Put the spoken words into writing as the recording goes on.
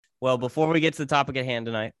Well, before we get to the topic at hand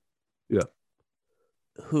tonight, Yeah.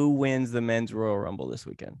 Who wins the men's Royal Rumble this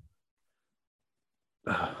weekend?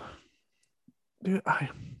 Dude, I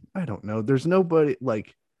don't know. There's nobody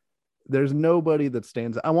that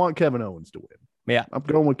stands. I want Kevin Owens to win. Yeah. I'm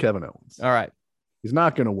going with Kevin Owens. All right. He's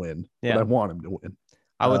not going to win, but I want him to win.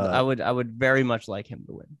 I would very much like him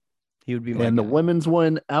to win. He would be my guy. The women's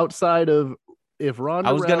one outside of if Ronda.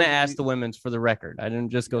 I was going to ask the women's for the record. I didn't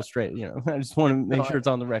just go straight. I just want to make sure it's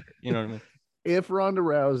on the record. You know what I mean? If Ronda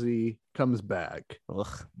Rousey comes back,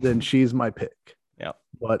 then she's my pick. Yeah.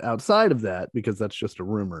 But outside of that, because that's just a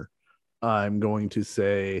rumor, I'm going to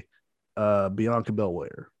say Bianca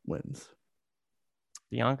Belair wins.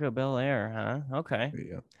 Bianca Belair, huh? Okay.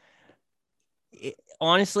 Yeah.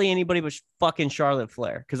 Honestly, anybody but fucking Charlotte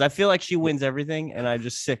Flair, because I feel like she wins everything, and I'm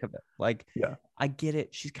just sick of it. Like, yeah, I get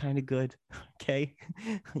it. She's kind of good. Okay,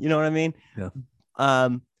 you know what I mean? Yeah.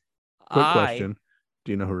 Quick question: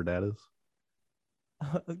 do you know who her dad is?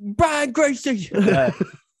 Brian Gracie.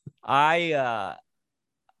 Admittedly,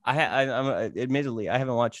 I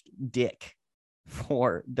haven't watched Dick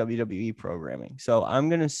for WWE programming, so I'm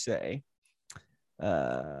gonna say,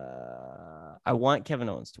 I want Kevin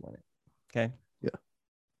Owens to win it. Okay. Yeah.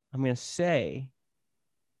 I'm gonna say,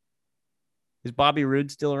 is Bobby Roode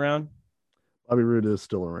still around? Bobby Roode is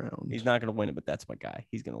still around. He's not gonna win it, but that's my guy.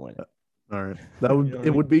 He's gonna win it. All right, that would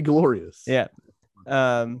it would be glorious. Yeah.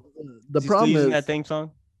 The problem is that theme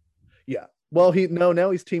song. Yeah. Well, now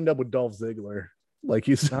he's teamed up with Dolph Ziggler. Like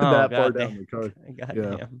he's that far down the card.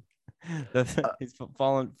 Yeah. He's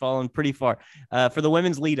fallen pretty far. For the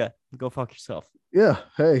women's Lita, go fuck yourself. Yeah.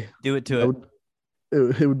 Hey, do it to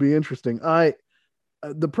it. It would be interesting.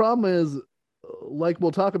 The problem is, like we'll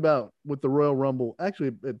talk about with the Royal Rumble.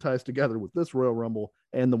 Actually, it ties together with this Royal Rumble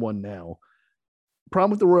and the one now. Problem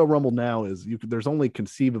with the Royal Rumble now is there's only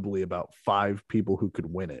conceivably about 5 people who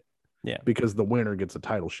could win it. Yeah. Because the winner gets a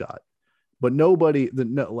title shot. But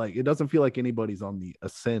it doesn't feel like anybody's on the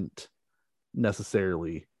ascent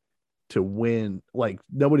necessarily to win. Like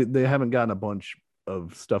they haven't gotten a bunch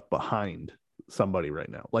of stuff behind somebody right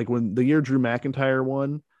now. Like when the year Drew McIntyre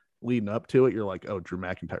won, leading up to it, you're like, oh, Drew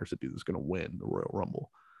McIntyre's the dude that's going to win the Royal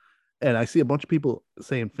Rumble. And I see a bunch of people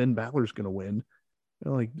saying Finn Balor's going to win.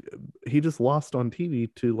 They're like, he just lost on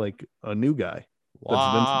TV to like a new guy.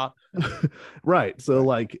 Wow. Right. So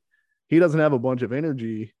like, he doesn't have a bunch of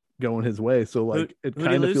energy going his way. So like, it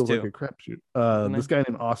kind of feels like a crapshoot. This guy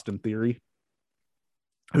named Austin Theory,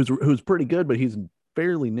 who's pretty good, but he's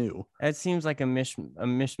fairly new. It seems like a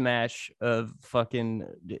mishmash of fucking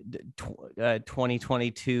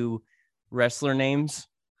 2022 wrestler names.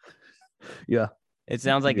 Yeah. It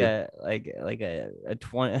sounds like a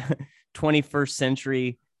 21st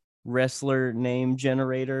century wrestler name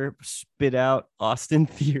generator spit out Austin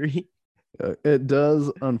Theory. It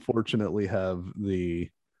does unfortunately have the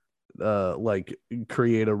like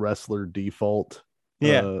create a wrestler default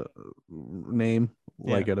name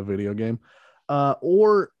like at a video game.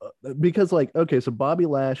 Or because like, okay, so Bobby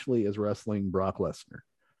Lashley is wrestling Brock Lesnar.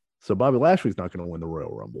 So Bobby Lashley's not going to win the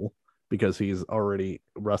Royal Rumble because he's already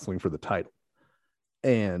wrestling for the title.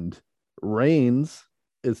 And Reigns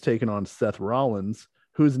is taking on Seth Rollins,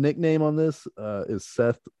 whose nickname on this is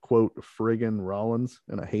Seth, quote, friggin' Rollins.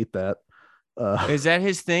 And I hate that. Is that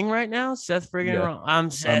his thing right now? Seth friggin'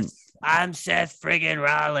 Rollins. I'm Seth friggin'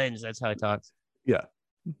 Rollins. That's how he talks. Yeah.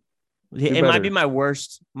 It might be my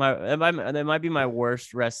worst. That might be my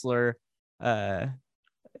worst wrestler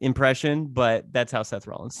impression, but that's how Seth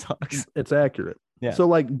Rollins talks. It's accurate. Yeah. So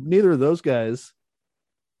like neither of those guys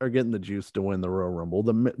are getting the juice to win the Royal Rumble.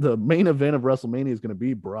 The main event of WrestleMania is going to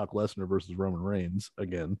be Brock Lesnar versus Roman Reigns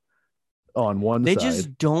again. On one side, they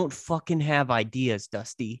just don't fucking have ideas,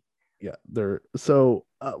 Dusty. Yeah, they're so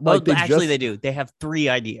they do. They have 3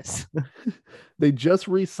 ideas. They just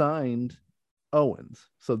re-signed Owens,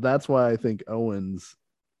 so that's why I think Owens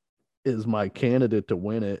is my candidate to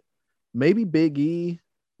win it. Maybe Big E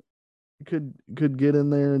could get in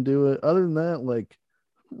there and do it. Other than that, like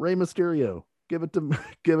Rey Mysterio, give it to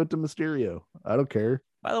Mysterio. I don't care.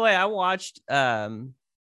 By the way, I watched Rey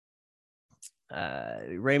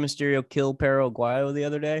Mysterio kill Perro Aguayo the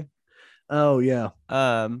other day. Oh yeah.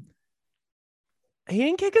 He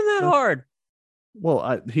didn't kick him that hard.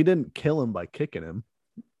 Well, he didn't kill him by kicking him.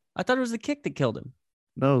 I thought it was the kick that killed him.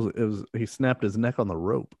 No, it was he snapped his neck on the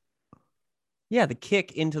rope. Yeah, the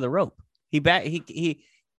kick into the rope.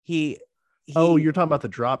 Oh, you're talking about the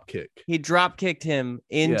drop kick. He drop kicked him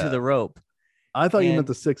into the rope. I thought you meant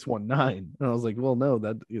the 619. And I was like, well, no,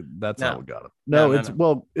 that's how it got him.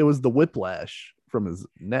 It was the whiplash from his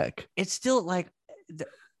neck. It's still like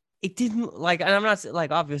it didn't like, and I'm not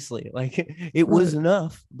like, obviously, like it was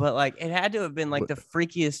enough, but like it had to have been like the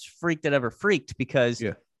freakiest freak that ever freaked, because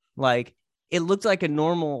like it looked like a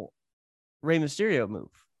normal Rey Mysterio move.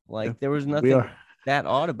 Like there was nothing that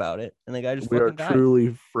odd about it, and the guy just fucking died.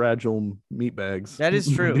 Truly fragile meat bags. That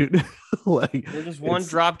is true, dude. Like we're just one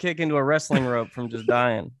drop kick into a wrestling rope from just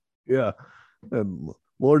dying. Yeah, and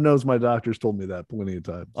Lord knows my doctors told me that plenty of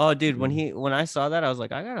times. Oh, dude, when I saw that, I was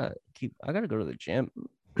like, I gotta go to the gym.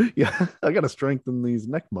 Yeah, I gotta strengthen these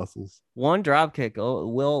neck muscles. One drop kick.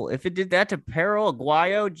 Oh, if it did that to Perro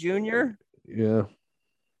Aguayo Jr., yeah,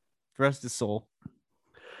 rest his soul.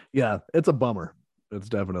 Yeah, it's a bummer. It's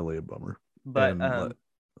definitely a bummer. But oh,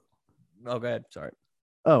 go ahead. Sorry.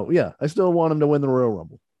 Oh yeah, I still want him to win the Royal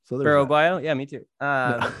Rumble. So there's Perro Aguayo, yeah, me too.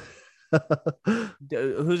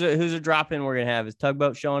 Who's a drop in we're gonna have? Is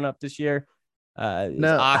Tugboat showing up this year? Is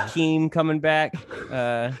Akeem coming back?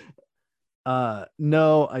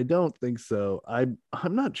 No, I don't think so. I'm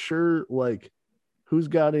not sure like who's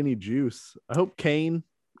got any juice. I hope Kane.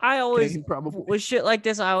 I always probably with shit like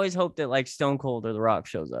this, I always hope that like Stone Cold or The Rock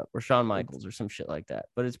shows up, or Shawn Michaels or some shit like that.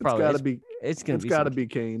 But it's probably gotta be Kane. It's gonna be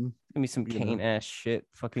Kane. It's gonna be some Kane ass shit.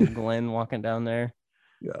 Fucking Glenn walking down there.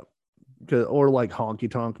 Yeah. Or like Honky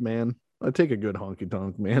Tonk Man. I'd take a good Honky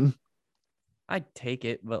Tonk Man. I'd take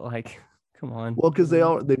it, but like, come on. Well, because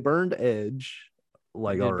they burned Edge,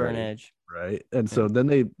 like already, burn Edge, right? And so then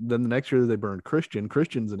the next year they burned Christian.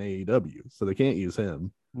 Christian's in AEW, so they can't use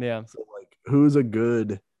him. Yeah. So like, who's a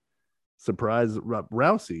good surprise?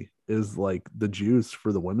 Rousey is like the juice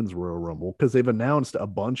for the Women's Royal Rumble, because they've announced a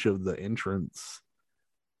bunch of the entrants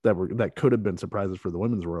that could have been surprises for the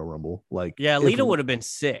Women's Royal Rumble. Like, yeah, Lita would have been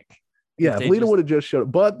sick. Yeah, if Lita would have just showed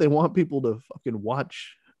up, but they want people to fucking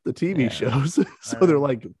watch the TV shows. So they're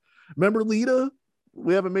like, remember Lita?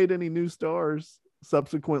 We haven't made any new stars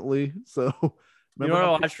subsequently. So you know what I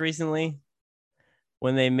watched recently?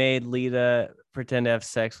 When they made Lita pretend to have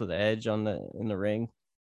sex with Edge in the ring.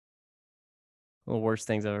 One of the worst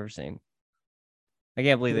things I've ever seen. I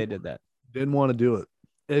can't believe they did that. Didn't want to do it.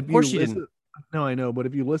 Of course she didn't. No, I know, but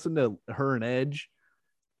if you listen to her and Edge,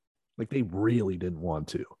 like they really didn't want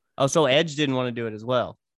to. Oh, so Edge didn't want to do it as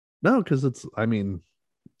well? No, because it's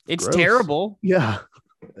terrible. Yeah.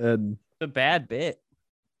 And it's a bad bit.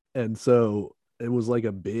 And so it was like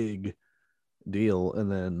a big deal.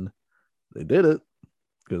 And then they did it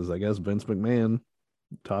because I guess Vince McMahon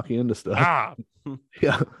talking into stuff.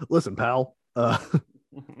 Yeah. Listen, pal.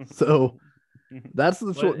 So that's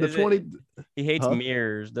the 20. He hates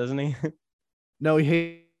mirrors, doesn't he? No,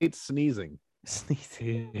 he hates sneezing.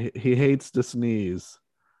 He hates to sneeze.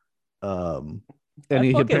 And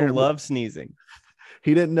he apparently loves sneezing.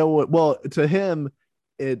 He didn't know what. Well, to him,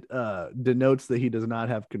 it denotes that he does not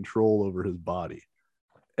have control over his body,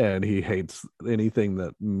 and he hates anything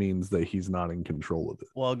that means that he's not in control of it.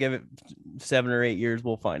 Well, give it 7 or 8 years,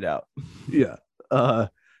 we'll find out. Yeah.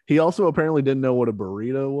 He also apparently didn't know what a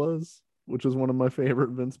burrito was, which is one of my favorite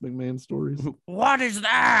Vince McMahon stories. What is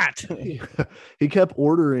that? He kept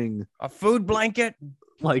ordering a food blanket,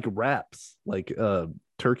 like wraps, like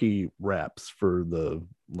turkey wraps for the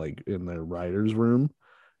like in their writer's room,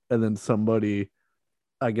 and then somebody,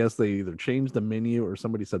 I guess they either changed the menu or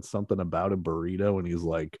somebody said something about a burrito, and he's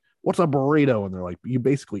like, "What's a burrito?" And they're like, "You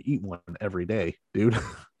basically eat one every day, dude."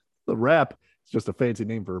 The wrap is just a fancy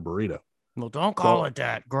name for a burrito. Well, don't call it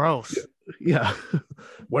that. Gross. Yeah.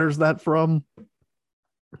 Where's that from?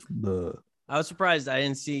 I was surprised I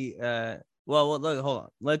didn't see. Well, look, hold on.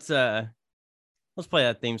 Let's play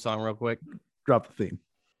that theme song real quick. Drop the theme.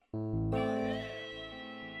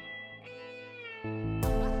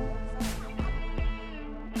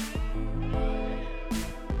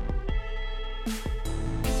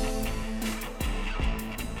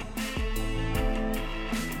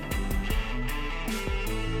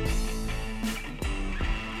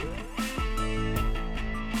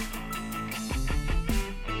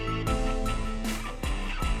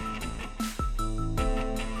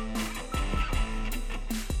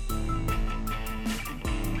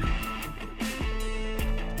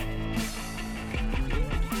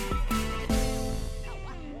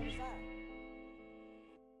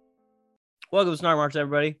 Welcome to Snark Marks,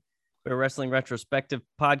 everybody. We're a wrestling retrospective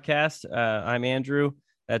podcast. I'm Andrew.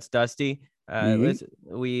 That's Dusty. This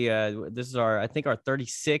is I think our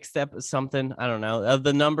 36th episode, something. I don't know, of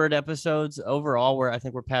the numbered episodes overall. Where I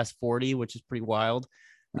think we're past 40, which is pretty wild.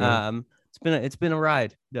 Yeah. It's been a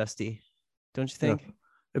ride, Dusty. Don't you think? Yeah.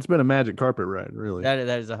 It's been a magic carpet ride, really. That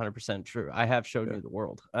is 100% true. I have showed you the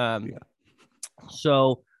world.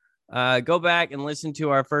 So go back and listen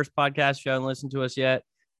to our first podcast. If you haven't listened to us yet,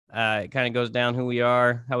 It kind of goes down who we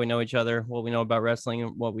are, how we know each other, what we know about wrestling,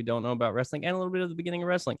 and what we don't know about wrestling, and a little bit of the beginning of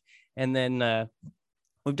wrestling. And then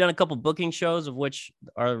we've done a couple booking shows, of which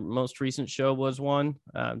our most recent show was one.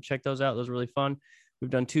 Check those out; those are really fun.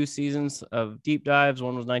 We've done 2 seasons of deep dives.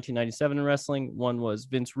 One was 1997 in wrestling. One was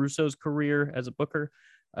Vince Russo's career as a booker.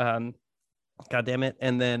 God damn it!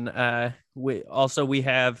 And then we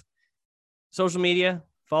have social media.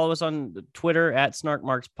 Follow us on Twitter at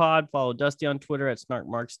SnarkMarksPod. Follow Dusty on Twitter at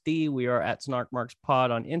SnarkMarksD. We are at SnarkMarksPod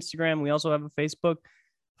on Instagram. We also have a Facebook,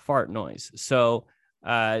 Fart Noise. So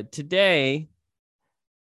today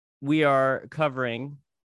we are covering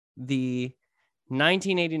the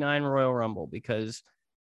 1989 Royal Rumble, because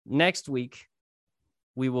next week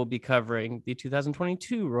we will be covering the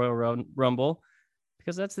 2022 Royal Rumble,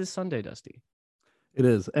 because that's this Sunday, Dusty. It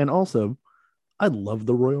is. And also, I love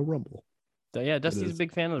the Royal Rumble. So yeah, Dusty's a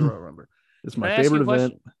big fan of the Royal Rumble. It's my favorite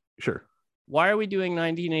event. Sure. Why are we doing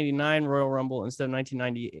 1989 Royal Rumble instead of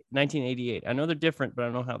 1988? I know they're different, but I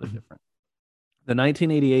don't know how they're different. The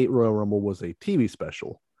 1988 Royal Rumble was a TV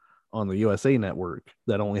special on the USA Network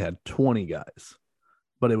that only had 20 guys,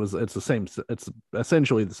 but it's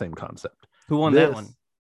essentially the same concept. Who won that one?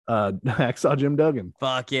 Hacksaw Jim Duggan.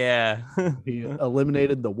 Fuck yeah. He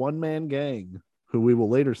eliminated the one-man gang, who we will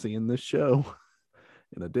later see in this show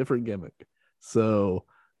in a different gimmick. So,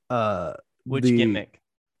 which gimmick?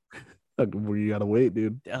 You gotta wait,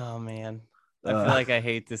 dude. Oh man, I feel like I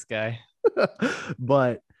hate this guy.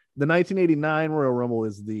 But the 1989 Royal Rumble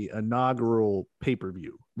is the inaugural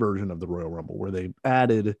pay-per-view version of the Royal Rumble, where they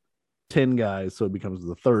added 10 guys, so it becomes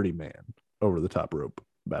the 30-man over the top rope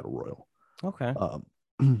battle royal. Okay.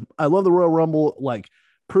 I love the Royal Rumble. Like,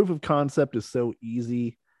 proof of concept is so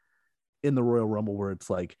easy in the Royal Rumble, where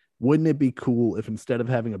it's like, wouldn't it be cool if instead of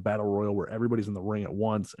having a battle royal where everybody's in the ring at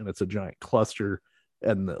once and it's a giant cluster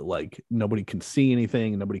and like nobody can see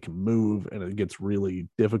anything and nobody can move and it gets really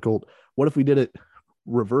difficult? What if we did it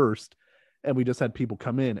reversed and we just had people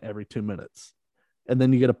come in every 2 minutes, and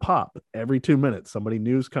then you get a pop every 2 minutes? Somebody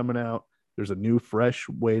new's coming out. There's a new, fresh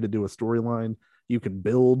way to do a storyline. You can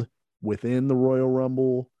build within the Royal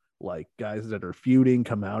Rumble, like guys that are feuding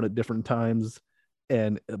come out at different times,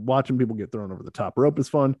 and watching people get thrown over the top rope is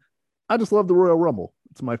fun. I just love the Royal Rumble.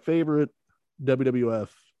 It's my favorite WWF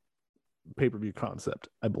pay-per-view concept,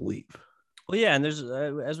 I believe. Well, yeah, and there's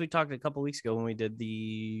as we talked a couple weeks ago when we did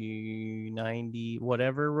the 90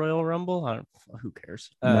 whatever Royal Rumble. Who cares?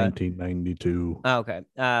 1992. Okay.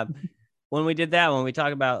 When we did that, when we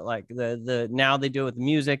talk about like the now they do it with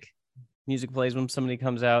music plays when somebody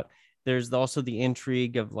comes out. There's also the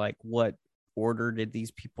intrigue of like, what order did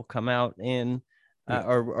these people come out in?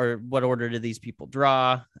 Or what order did these people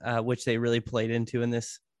draw, which they really played into in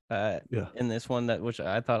this in this one, which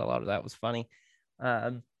I thought a lot of that was funny.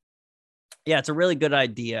 It's a really good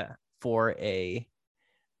idea for a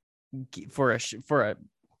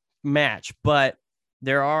match, but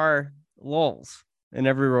there are lulls in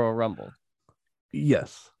every Royal Rumble.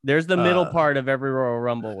 Yes, there's the middle part of every Royal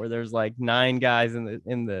Rumble where there's like 9 guys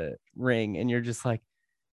in the ring, and you're just like,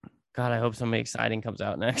 God, I hope something exciting comes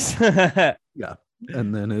out next. Yeah.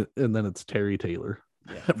 And then it's Terry Taylor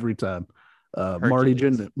every time. Marty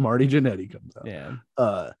Jannetty comes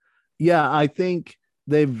out. I think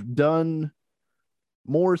they've done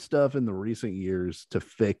more stuff in the recent years to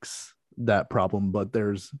fix that problem, but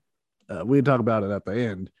there's we can talk about it at the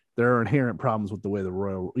end. There are inherent problems with the way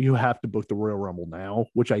you have to book the Royal Rumble now,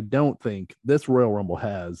 which I don't think this Royal Rumble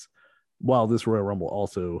has, while this Royal Rumble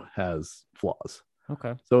also has flaws.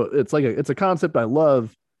 Okay. So it's a concept I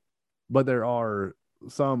love, but there are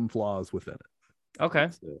some flaws within it. Okay.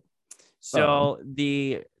 So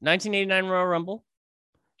the 1989 Royal Rumble,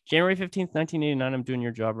 January 15th, 1989. I'm doing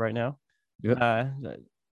your job right now. Yeah.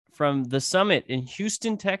 From the Summit in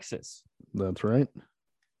Houston, Texas. That's right.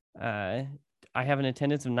 I have an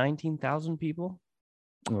attendance of 19,000 people.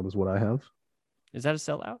 That is what I have. Is that a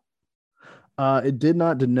sellout? It did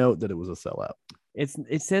not denote that it was a sellout.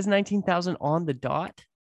 It says 19,000 on the dot,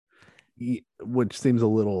 which seems a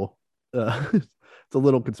little it's a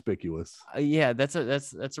little conspicuous. Yeah, that's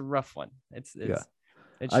a rough one. It's I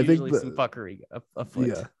usually think some fuckery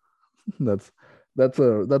afoot. Yeah, that's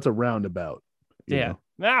a roundabout. Yeah,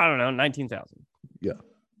 I don't know, 19,000. Yeah.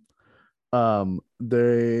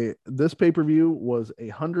 This pay-per-view was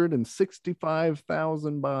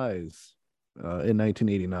 165,000 buys in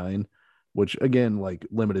 1989, which again, like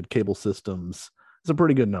limited cable systems, it's a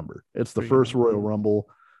pretty good number. It's the first Royal Rumble.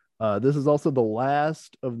 This is also the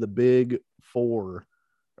last of the big 4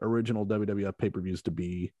 original WWF pay-per-views to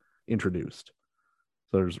be introduced.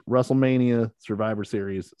 So there's WrestleMania, Survivor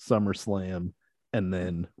Series, SummerSlam, and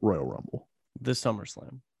then Royal Rumble. The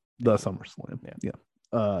SummerSlam. The SummerSlam. Yeah.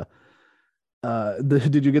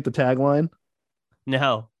 Did you get the tagline?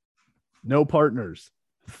 No. No partners,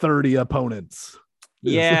 30 opponents.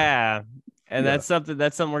 Yeah. And that's something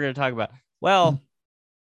we're going to talk about. Well,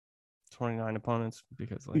 29 opponents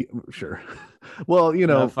because sure. Well,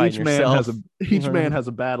 each man has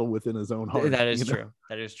a battle within his own heart. That is true.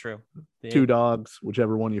 That is true. Two dogs,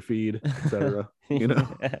 whichever one you feed, etc.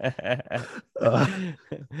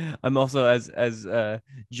 I'm also as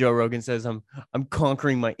Joe Rogan says, I'm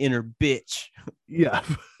conquering my inner bitch. Yeah.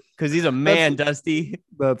 Because he's a man, Dusty.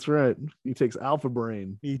 That's right. He takes Alpha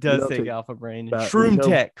Brain. He does take Alpha Brain. Shroom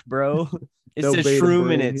tech, bro. It says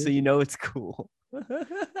shroom in it, so you know it's cool.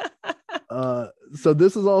 So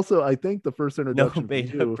this is also, I think, the first introduction. No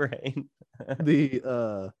beta brain.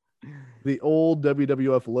 the old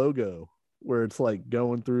WWF logo, where it's like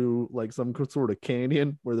going through like some sort of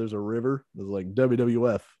canyon where there's a river. There's like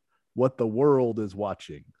WWF, what the world is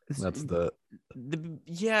watching. That's the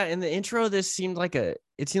yeah. In the intro, this seemed like a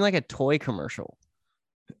toy commercial.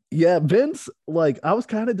 Yeah, Vince, like I was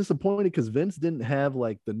kind of disappointed because Vince didn't have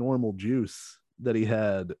like the normal juice that he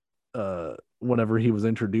had whenever he was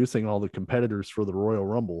introducing all the competitors for the Royal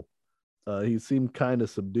Rumble. He seemed kind of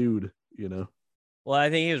subdued, Well, I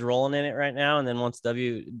think he was rolling in it right now, and then once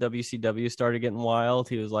WCW started getting wild,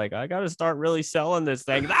 he was like, I got to start really selling this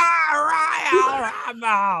thing. Yeah.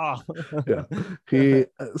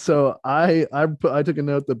 So I took a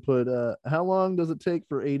note that put how long does it take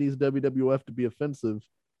for 80s WWF to be offensive?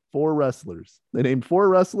 4 wrestlers. They named 4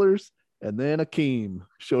 wrestlers, and then Akeem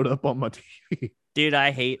showed up on my TV. Dude,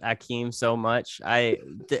 I hate Akeem so much.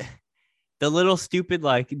 The little stupid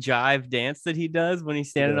like jive dance that he does when he's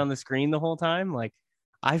standing on the screen the whole time, like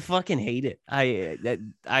I fucking hate it. I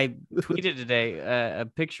tweeted today a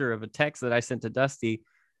picture of a text that I sent to Dusty,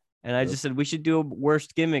 and I just said we should do a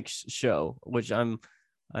worst gimmicks show, which I'm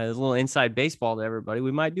a little inside baseball to everybody.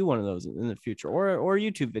 We might do one of those in the future, or a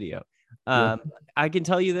YouTube video. I can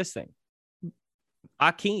tell you this thing,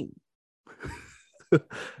 Akeem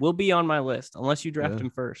will be on my list unless you draft him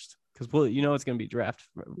first, because it's going to be draft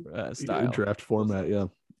style, draft format. Yeah.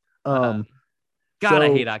 I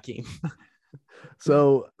hate Akeem.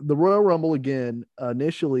 So the Royal Rumble again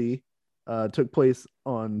initially took place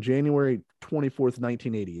on January 24th,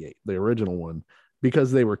 1988, the original one,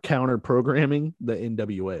 because they were counter programming the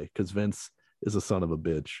NWA because Vince is a son of a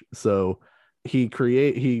bitch. So he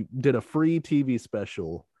did a free TV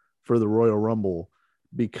special for the Royal Rumble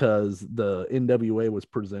because the NWA was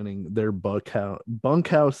presenting their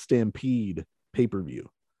Bunkhouse Stampede pay-per-view.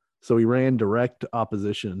 So he ran direct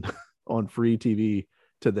opposition on free TV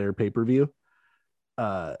to their pay-per-view.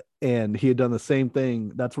 And he had done the same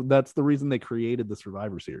thing. That's the reason they created the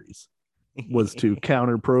Survivor Series, was to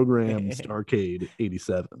counter program Starrcade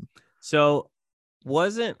 87. So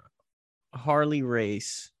wasn't Harley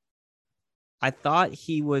Race, I thought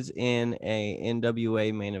he was in a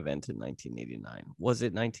NWA main event in 1989. Was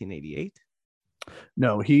it 1988?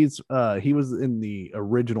 No, he was in the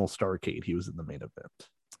original Starrcade. He was in the main event.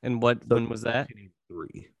 And when was that?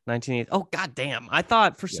 1983. 1980. Oh, goddamn. I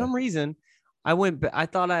thought for some reason I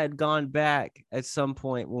thought I had gone back at some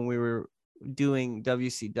point when we were doing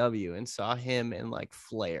WCW and saw him in like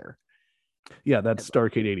Flair. Yeah, that's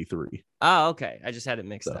Starrcade 83. Oh, okay. I just had it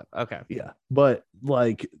mixed up. Okay. Yeah. But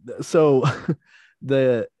like, so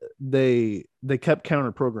they kept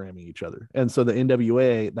counter programming each other. And so the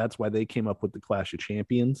NWA, that's why they came up with the Clash of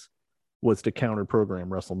Champions, was to counter program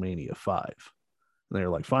WrestleMania 5. And they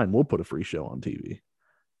were like, fine, we'll put a free show on TV.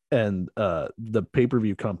 And the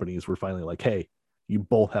pay-per-view companies were finally like, hey, you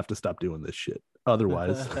both have to stop doing this shit.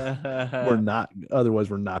 Otherwise, we're not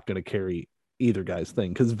going to carry either guy's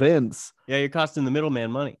thing. Because Vince, you're costing the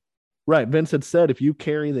middleman money. Right. Vince had said, if you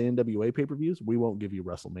carry the NWA pay-per-views, we won't give you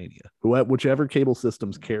WrestleMania. Whichever cable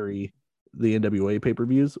systems carry the NWA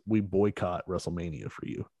pay-per-views, we boycott WrestleMania for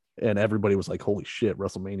you. And everybody was like, holy shit,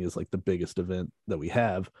 WrestleMania is like the biggest event that we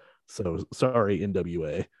have. So sorry,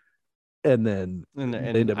 NWA. And then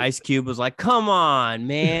Ice Cube was like, come on,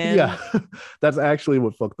 man. Yeah, that's actually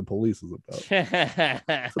what Fuck the Police is about.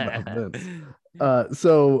 It's about Vince.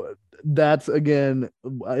 So that's, again,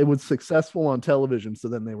 it was successful on television. So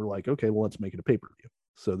then they were like, okay, well, let's make it a pay-per-view.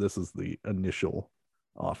 So this is the initial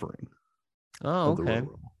offering. Oh, okay.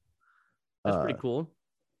 That's pretty cool.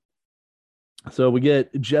 So we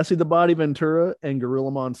get Jesse the Body Ventura and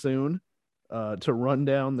Gorilla Monsoon to run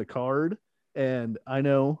down the card. And I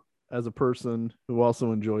know, as a person who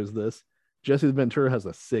also enjoys this, Jesse Ventura has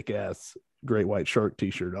a sick ass Great White Shark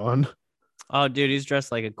t-shirt on. Oh, dude, he's dressed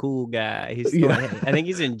like a cool guy. He's still, I think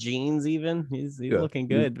he's in jeans even. He's looking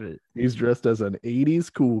good. But he's dressed as an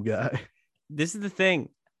 80s cool guy. This is the thing.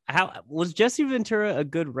 How was Jesse Ventura a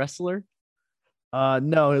good wrestler?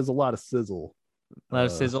 No, it was a lot of sizzle. A lot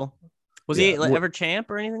of sizzle. Was he ever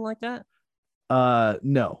champ or anything like that?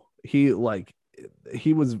 No. He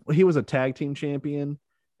was a tag team champion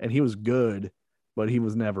and he was good, but he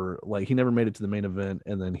was never he never made it to the main event,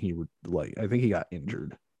 and then he would I think he got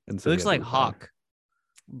injured. And so it looks like Hawk,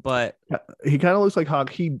 but he kind of looks like Hawk.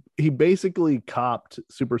 He basically copped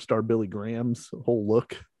Superstar Billy Graham's whole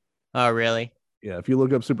look. Oh, really? Yeah, if you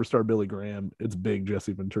look up Superstar Billy Graham, it's big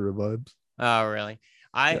Jesse Ventura vibes. Oh, really?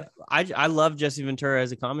 I love Jesse Ventura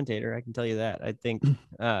as a commentator. I can tell you that. I think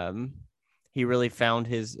he really found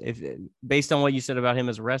based on what you said about him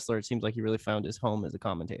as a wrestler, it seems like he really found his home as a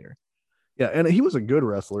commentator. Yeah, and he was a good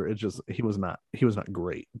wrestler. It's just he was not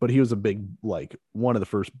great, but he was a big one of the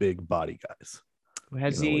first big body guys.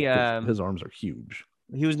 Has his arms are huge.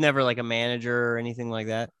 He was never like a manager or anything like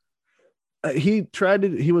that. He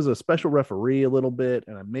was a special referee a little bit,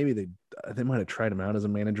 and maybe they might have tried him out as a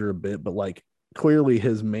manager a bit, but clearly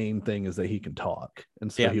his main thing is that he can talk,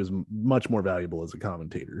 and so he was much more valuable as a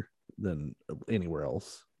commentator than anywhere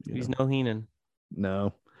else. He's no Heenan.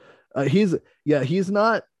 No, he's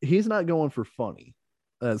not going for funny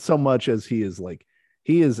so much as he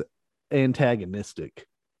is antagonistic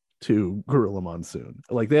to Gorilla Monsoon.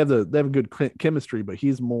 They have a good chemistry, but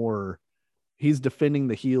he's defending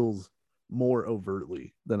the heels more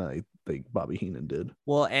overtly than I think Bobby Heenan did.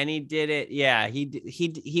 Well, and he did it. Yeah,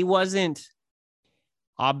 he wasn't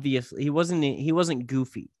obviously he wasn't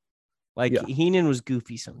goofy. Heenan was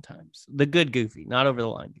goofy sometimes. The good goofy, not over the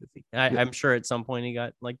line goofy. I'm sure at some point he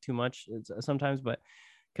got too much sometimes, but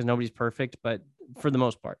because nobody's perfect, but for the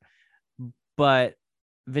most part. But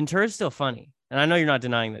Ventura's still funny. And I know you're not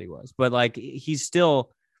denying that he was, but he's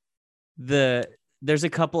still there's a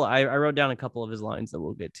couple, I wrote down a couple of his lines that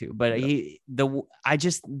we'll get to, but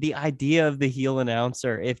the idea of the heel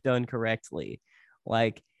announcer, if done correctly,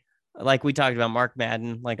 like we talked about Mark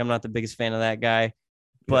Madden, I'm not the biggest fan of that guy,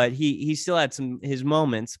 but he still had his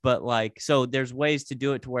moments, but so there's ways to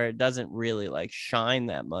do it to where it doesn't really shine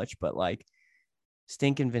that much, but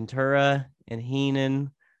Stinking Ventura and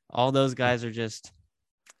Heenan, all those guys are just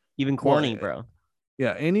even corny, bro.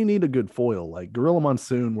 Yeah, and you need a good foil. Gorilla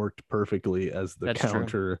Monsoon worked perfectly as the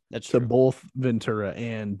counter to both Ventura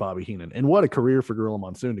and Bobby Heenan. And what a career for Gorilla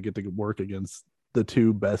Monsoon to get to work against the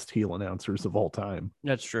two best heel announcers of all time.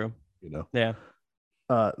 That's true. Yeah.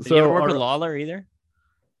 Did you ever work with Lawler either?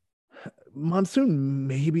 Monsoon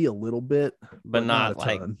maybe a little bit, but not a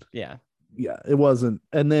ton. Yeah, it wasn't.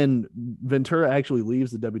 And then Ventura actually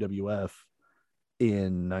leaves the WWF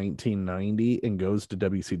in 1990 and goes to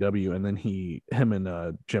WCW, and then him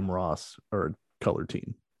and Jim Ross are a color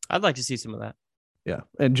team. I'd like to see some of that. Yeah,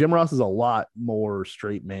 and Jim Ross is a lot more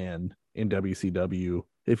straight man in WCW,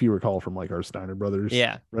 if you recall from our Steiner Brothers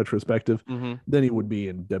retrospective, than he would be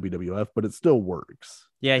in WWF, but it still works.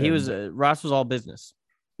 Yeah, Ross was all business.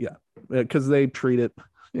 Yeah, because they treat it,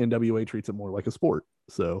 NWA treats it more like a sport.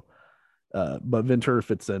 So, but Ventura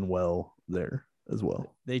fits in well there as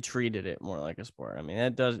well. They treated it more like a sport. I mean,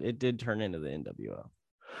 it did turn into the NWO.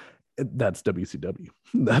 That's WCW.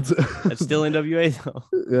 That's still NWA though.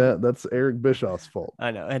 Yeah, that's Eric Bischoff's fault. I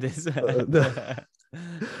know it is.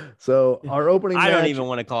 So our opening I don't even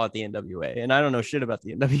want to call it the NWA, and I don't know shit about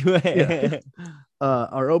the NWA.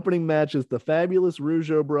 Our opening match is the Fabulous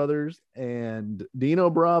Rougeau Brothers and Dino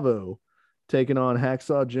Bravo taking on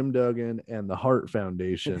Hacksaw Jim Duggan and the Hart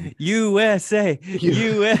Foundation. USA.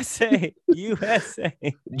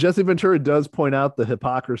 Jesse Ventura does point out the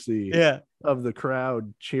hypocrisy of the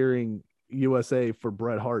crowd cheering USA for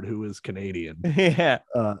Bret Hart, who is Canadian. Yeah.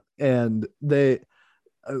 And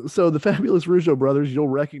so the Fabulous Rougeau Brothers, you'll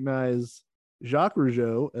recognize Jacques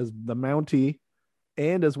Rougeau as the Mountie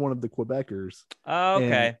and as one of the Quebecers. Oh,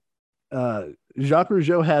 okay. And, Jacques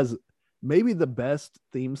Rougeau has maybe the best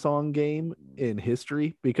theme song game in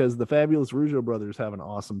history, because the Fabulous Rougeau Brothers have an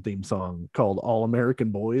awesome theme song called All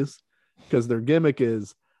American Boys, because their gimmick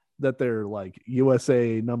is that they're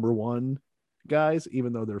USA #1 guys,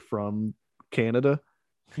 even though they're from Canada.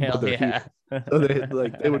 Hell yeah. So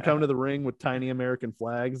they would come to the ring with tiny American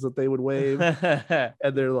flags that they would wave. And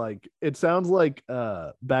they're it sounds like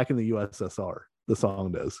back in the USSR, the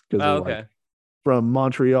song does. Because from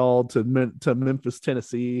Montreal to Memphis,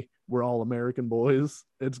 Tennessee, we're all American boys.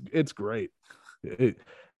 It's great.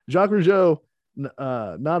 Jacques Rougeau,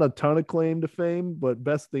 not a ton of claim to fame, but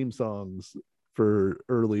best theme songs for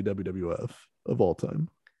early WWF of all time.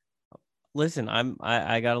 Listen,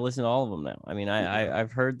 I got to listen to all of them now. I mean,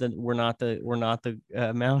 I've heard that we're not the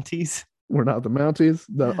Mounties. We're not the Mounties.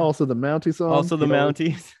 Also the Mountie song. Also the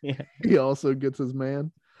Mounties. Yeah. He also gets his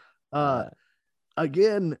man.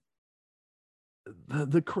 again,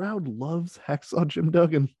 the crowd loves Hacksaw Jim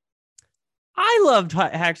Duggan. I loved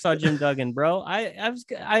Hacksaw Jim Duggan, bro.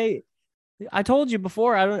 I told you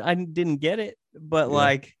before I didn't get it, but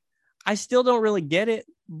like I still don't really get it.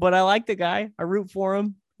 But I like the guy. I root for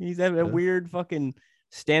him. He's a weird fucking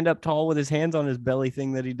stand up tall with his hands on his belly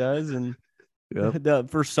thing that he does, and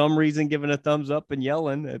for some reason giving a thumbs up and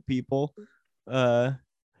yelling at people.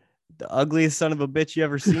 The ugliest son of a bitch you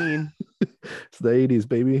ever seen. It's the 80s,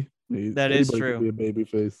 baby. That is true. Be a baby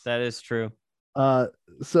face. That is true.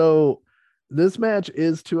 So this match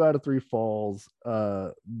is 2 out of 3 falls.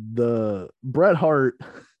 The Bret Hart,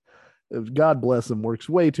 God bless him, works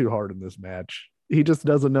way too hard in this match. He just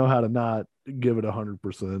doesn't know how to not give it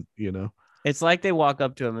 100%, you know? It's like they walk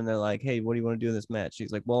up to him and they're like, hey, what do you want to do in this match?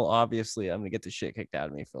 He's like, well, obviously I'm going to get the shit kicked out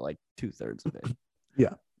of me for like 2/3 of it.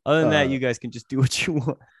 Yeah. Other than that, you guys can just do what you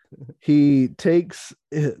want. He takes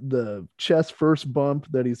the chest first bump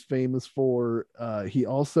that he's famous for.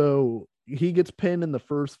 He gets pinned in the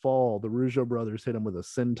first fall. The Rougeau brothers hit him with a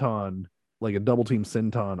senton, like a double team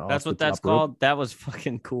senton. That's what that's called. That was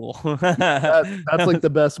fucking cool. That's like the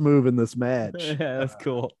best move in this match. Yeah, that's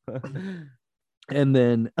cool. And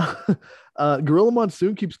then Gorilla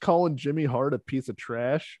Monsoon keeps calling Jimmy Hart a piece of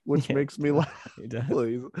trash, which makes me laugh.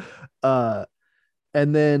 Please.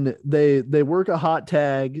 And then they work a hot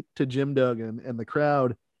tag to Jim Duggan, and the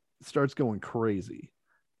crowd starts going crazy.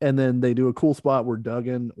 And then they do a cool spot where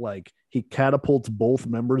Duggan, like, he catapults both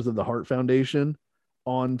members of the Hart Foundation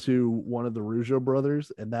onto one of the Rougeau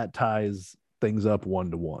brothers, and that ties things up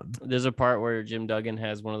 1-1. There's a part where Jim Duggan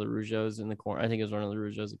has one of the Rougeaus in the corner. I think it was one of the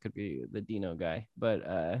Rougeaus. It could be the Dino guy,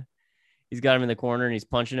 but he's got him in the corner and he's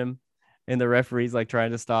punching him. And the referee's like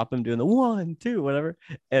trying to stop him doing the 1, 2, whatever.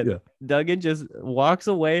 And Duggan just walks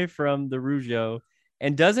away from the Rougeau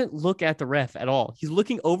and doesn't look at the ref at all. He's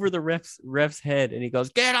looking over the ref's head and he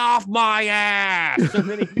goes, "Get off my ass!" And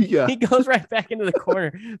then he goes right back into the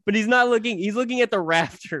corner. But he's not looking. He's looking at the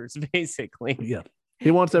rafters, basically. Yeah.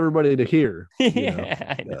 He wants everybody to hear.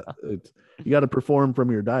 I know. You got to perform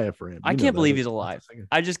from your diaphragm. I can't believe he's alive.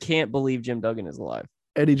 I just can't believe Jim Duggan is alive.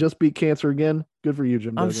 And he just beat cancer again. Good for you,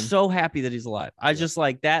 Jim Duggan. I'm so happy that he's alive. I just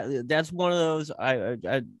like that. That's one of those.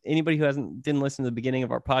 Anybody who didn't listen to the beginning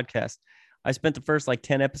of our podcast, I spent the first like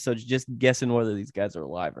 10 episodes just guessing whether these guys are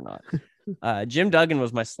alive or not. Jim Duggan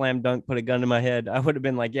was my slam dunk. Put a gun to my head. I would have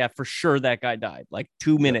been like, yeah, for sure that guy died. Like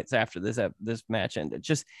 2 minutes after this match ended.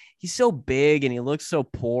 Just he's so big and he looks so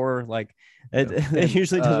poor. Like it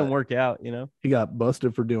usually doesn't work out, you know. He got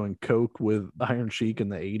busted for doing coke with Iron Sheik in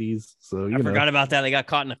the 80s. So I forgot about that. They got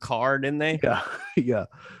caught in a car, didn't they? Yeah, yeah.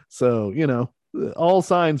 So all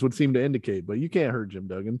signs would seem to indicate, but you can't hurt Jim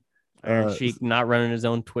Duggan. Iron Sheik not running his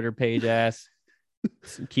own Twitter page, ass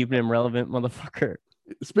keeping him relevant, motherfucker.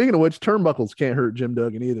 Speaking of which, turnbuckles can't hurt Jim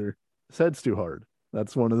Duggan either. His head's too hard.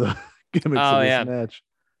 That's one of the gimmicks of this match.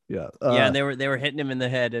 Yeah, yeah. They were hitting him in the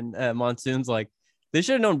head, and Monsoon's like, they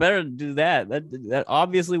should have known better to do that. That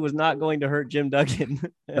obviously was not going to hurt Jim Duggan.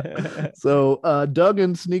 So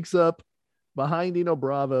Duggan sneaks up behind Dino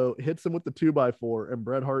Bravo, hits him with the 2x4, and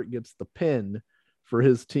Bret Hart gets the pin for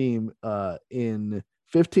his team in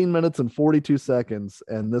 15 minutes and 42 seconds.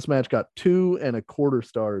 And this match got 2.25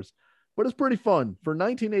 stars, but it's pretty fun for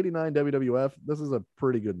 1989 WWF. This is a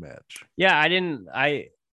pretty good match. Yeah,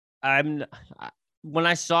 when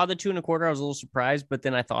I saw the 2.25, I was a little surprised, but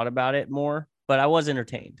then I thought about it more. But I was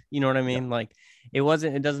entertained. You know what I mean? Yeah. Like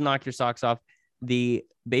it doesn't knock your socks off. The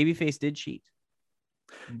babyface did cheat.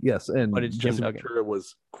 Yes, and but it's Jesse Ventura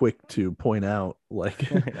was quick to point out, like,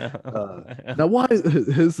 now why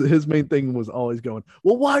his main thing was always going,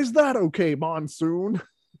 well, why is that okay, Monsoon?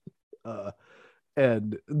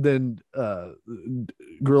 And then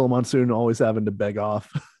Gorilla Monsoon always having to beg off.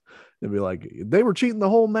 And be like, they were cheating the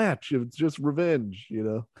whole match. It's just revenge, you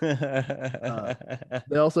know.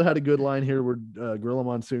 They also had a good line here where Gorilla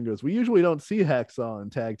Monsoon goes, "We usually don't see Hacksaw in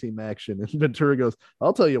tag team action." And Ventura goes,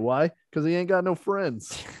 "I'll tell you why, because he ain't got no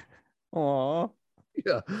friends." Aw.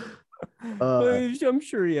 Yeah. I'm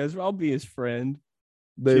sure he has. I'll be his friend.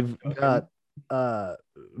 They've got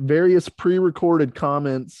various pre-recorded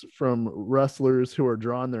comments from wrestlers who are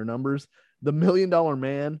drawing their numbers. The $1 Million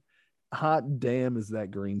Man. Hot damn, is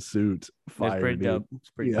that green suit fire? It's pretty dope. It's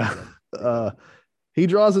pretty dope. He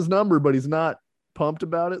draws his number, but he's not pumped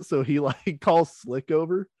about it. So he like calls Slick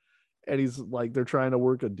over, and he's like, they're trying to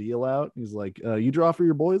work a deal out. He's like, "You draw for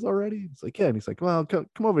your boys already?" He's like, "Yeah." And he's like, "Well, come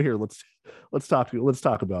over here. Let's talk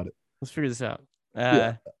about it. Let's figure this out."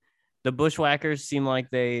 The Bushwhackers seem like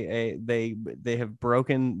they have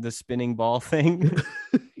broken the spinning ball thing.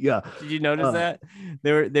 Yeah. Did you notice that?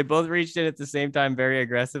 They both reached in at the same time very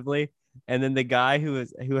aggressively. and then the guy who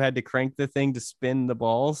had to crank the thing to spin the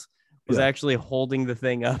balls was actually holding the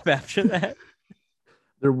thing up after that.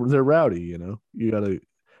 They're rowdy, you know.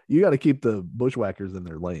 You gotta keep the bushwhackers in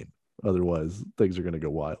their lane, otherwise things are gonna go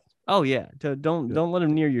wild. Oh yeah, don't let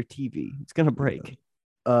them near your TV. It's gonna break.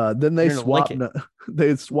 Then they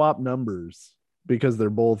swap numbers because they're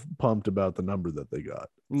both pumped about the number that they got,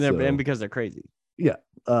 and because they're crazy. Yeah,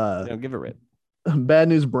 they don't give a rip. Bad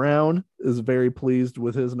News Brown is very pleased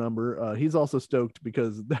with his number. He's also stoked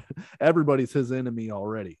because everybody's his enemy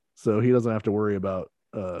already, so he doesn't have to worry about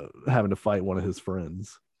having to fight one of his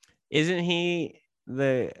friends. Isn't he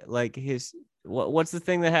what's the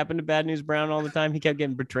thing that happened to Bad News Brown all the time? He kept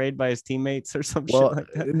getting betrayed by his teammates or some shit like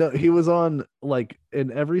that. No, he was on, like,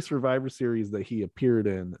 in every Survivor series that he appeared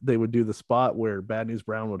in, they would do the spot where Bad News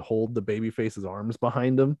Brown would hold the babyface's arms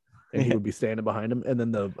behind him, and he would be standing behind him, and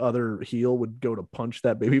then the other heel would go to punch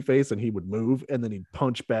that babyface, and he would move, and then he'd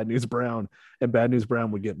punch Bad News Brown, and Bad News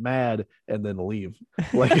Brown would get mad and then leave,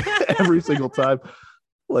 like every single time.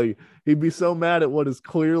 Like, he'd be so mad at what is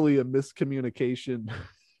clearly a miscommunication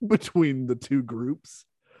between the two groups.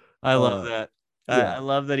 I love that. I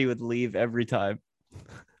love that he would leave every time.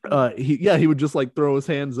 He would just like throw his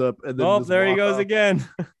hands up and then there he goes again.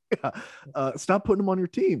 Stop putting him on your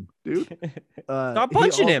team, dude. Stop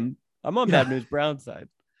punching him. I'm on Bad News Brown's side.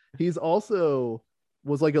 He's also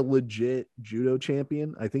was like a legit judo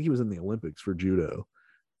champion. I think he was in the Olympics for judo.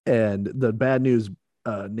 And the Bad News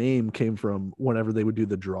name came from whenever they would do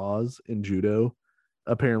the draws in judo.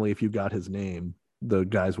 Apparently, if you got his name, the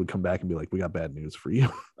guys would come back and be like, "We got bad news for you."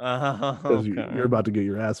 Because you're about to get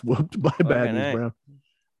your ass whooped by Bad News Brown.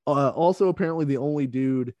 Also, apparently the only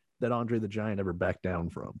dude that Andre the Giant ever backed down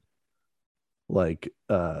from. Like,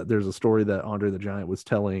 there's a story that Andre the Giant was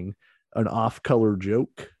telling an off-color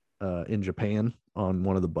joke in Japan on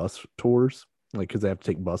one of the bus tours, like, because they have to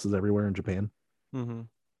take buses everywhere in Japan. Mm-hmm.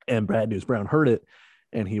 And Bad News Brown heard it,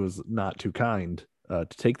 and he was not too kind to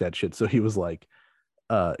take that shit. So he was like,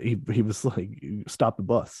 he was like, "Stop the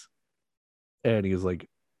bus," and he was like,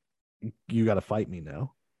 "You got to fight me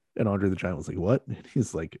now." And Andre the Giant was like, "What?" And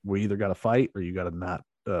he's like, "We either got to fight or you got to not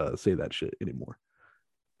say that shit anymore."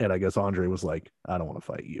 And I guess Andre was like, "I don't want to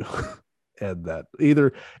fight you," and that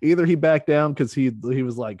either he backed down because he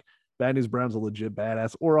was like, Bad News Brown's a legit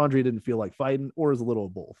badass, or Andre didn't feel like fighting, or is a little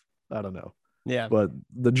of both. I don't know. Yeah, but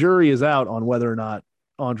the jury is out on whether or not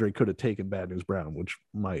Andre could have taken Bad News Brown, which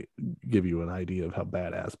might give you an idea of how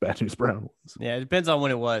badass Bad News Brown was. Yeah, it depends on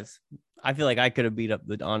when it was. I feel like I could have beat up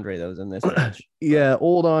the Andre that was in this match. Yeah,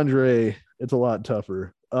 old Andre, it's a lot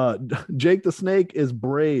tougher. Jake the Snake is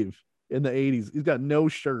brave in the 80s. He's got no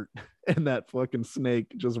shirt, and that fucking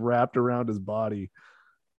snake just wrapped around his body.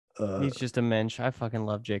 He's just a mensch. I fucking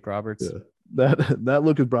love Jake Roberts. Yeah. That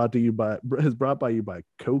look is brought by you by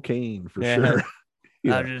cocaine for sure.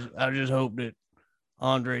 Yeah. I just hope that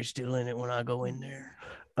Andre's still in it when I go in there.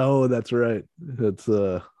 Oh, that's right. It's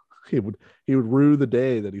he would rue the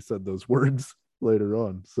day that he said those words later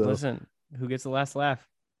on. So listen, who gets the last laugh?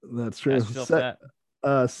 That's true.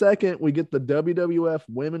 Second, we get the WWF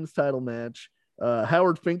Women's Title match.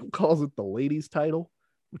 Howard Finkel calls it the ladies' title,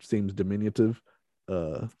 which seems diminutive.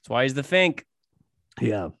 That's why he's the Fink.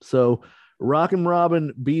 Yeah. So Rockin'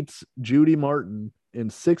 Robin beats Judy Martin in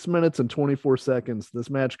 6 minutes and 24 seconds. This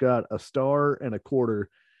match got a star and a quarter,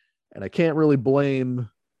 and I can't really blame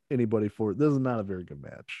anybody for it. This is not a very good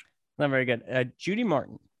match. Not very good. Judy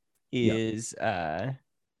Martin is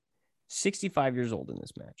 65 years old in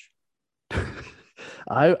this match.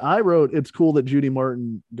 I wrote, it's cool that Judy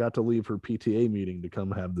Martin got to leave her PTA meeting to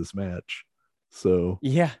come have this match. So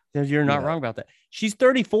yeah, you're not wrong about that. She's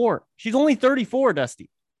 34. She's only 34, Dusty.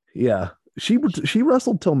 Yeah. She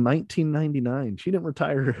wrestled till 1999. She didn't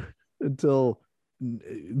retire until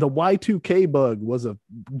the Y2K bug was a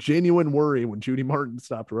genuine worry when Judy Martin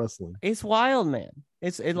stopped wrestling. It's wild, man.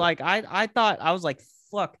 It's like I thought, I was like,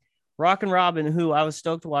 fuck, Rockin' Robin, who I was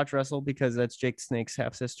stoked to watch wrestle because that's Jake the Snake's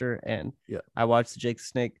half sister, and I watched the Jake the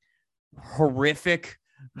Snake horrific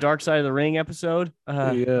Dark Side of the Ring episode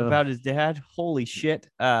about his dad. Holy shit.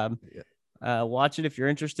 Watch it if you're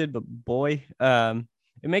interested, but boy,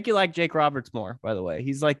 it make you like Jake Roberts more, by the way.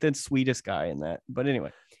 He's like the sweetest guy in that. But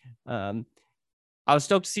anyway, I was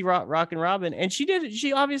stoked to see Rockin' Robin, and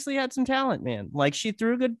she obviously had some talent, man. Like, she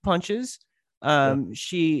threw good punches.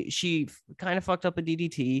 She kind of fucked up a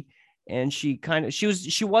DDT, and she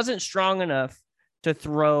wasn't strong enough to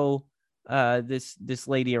throw this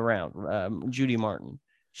lady around, Judy Martin.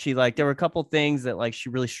 There were a couple things that, like, she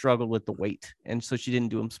really struggled with the weight, and so she didn't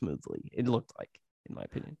do them smoothly. It looked like, in my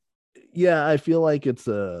opinion. Yeah, I feel like it's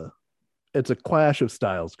a clash of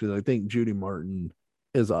styles, because I think Judy Martin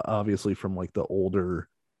is obviously from like the older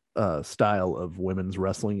style of women's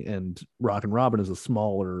wrestling, and Rockin' Robin is a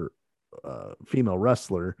smaller female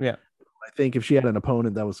wrestler. Yeah. I think if she had an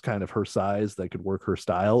opponent that was kind of her size that could work her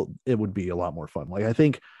style, it would be a lot more fun. Like I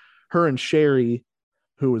think her and Sherry,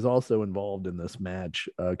 who was also involved in this match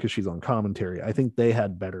because she's on commentary, I think they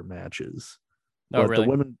had better matches. Oh, but really?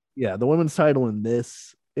 the women's title in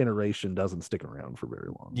this iteration doesn't stick around for very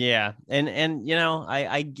long. Yeah, and you know,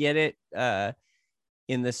 I get it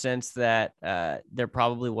in the sense that there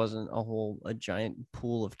probably wasn't a giant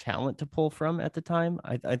pool of talent to pull from at the time.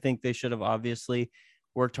 I think they should have obviously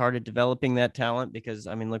worked hard at developing that talent, because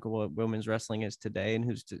I mean, look at what women's wrestling is today,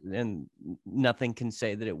 and and nothing can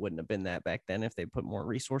say that it wouldn't have been that back then if they put more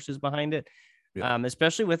resources behind it. Yeah.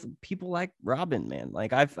 Especially with people like Robin, man.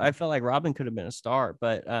 Like I felt like Robin could have been a star,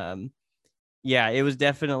 but yeah, it was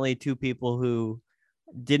definitely two people who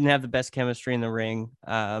didn't have the best chemistry in the ring.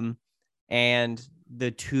 And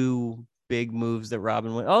the two big moves that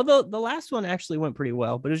Robin went, although the last one actually went pretty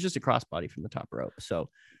well, but it was just a crossbody from the top rope. So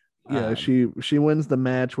yeah, she wins the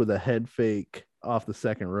match with a head fake off the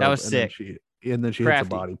second rope. That was sick. And then she hits a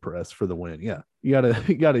body press for the win. Yeah, you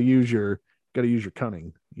gotta use your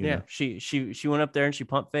cunning. Yeah, know? she went up there and she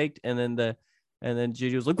pump faked, and then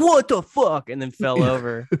Gigi was like, "What the fuck?" and then fell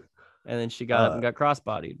over, and then she got up and got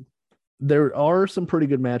crossbodied. There are some pretty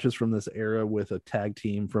good matches from this era with a tag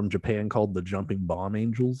team from Japan called the Jumping Bomb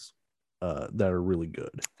Angels. That are really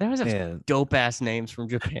good. There was dope ass names from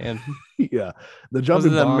Japan. Yeah, the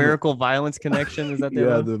Jumping Bomb, Miracle Violence Connection. Is that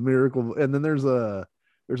the Miracle? And then there's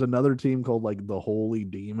another team called like the Holy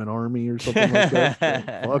Demon Army or something like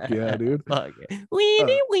that. Fuck yeah, dude. Fuck yeah.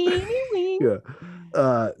 Weenie.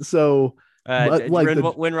 Yeah. So.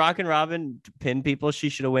 When Rockin' Robin pinned people, she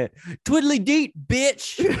should have went twiddly deet,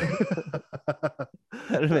 bitch.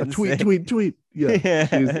 tweet.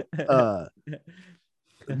 Yeah.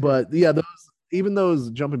 But yeah,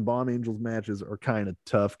 those Jumping Bomb Angels matches are kind of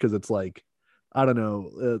tough because it's like, I don't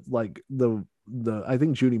know, like the I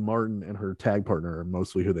think Judy Martin and her tag partner are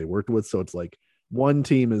mostly who they worked with. So it's like one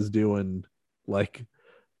team is doing like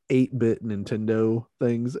 8-bit Nintendo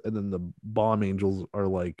things, and then the Bomb Angels are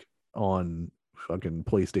like on fucking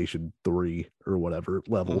PlayStation 3 or whatever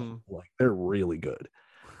level. Like they're really good.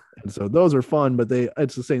 And so those are fun, but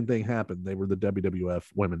it's the same thing happened. They were the WWF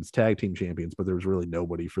Women's Tag Team Champions, but there was really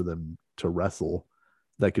nobody for them to wrestle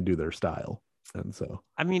that could do their style. And so,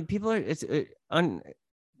 I mean, people are,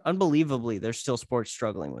 unbelievably, there's still sports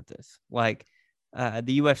struggling with this. Like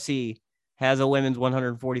the UFC has a women's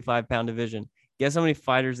 145-pound division. Guess how many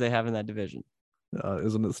fighters they have in that division?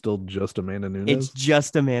 Isn't it still just Amanda Nunes? It's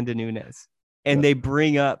just Amanda Nunes. And they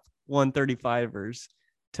bring up 135ers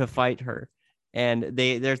to fight her. And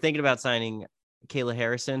they're thinking about signing Kayla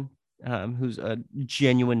Harrison, who's a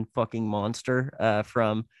genuine fucking monster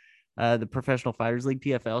from the Professional Fighters League,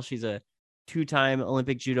 PFL. She's a 2-time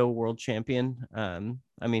Olympic judo world champion.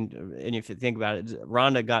 I mean, and if you think about it,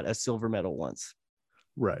 Ronda got a silver medal once.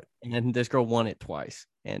 Right. And this girl won it twice.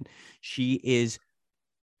 And she is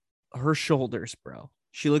her shoulders, bro.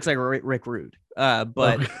 She looks like Rick Rude.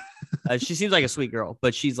 But she seems like a sweet girl,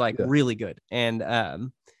 but she's like really good.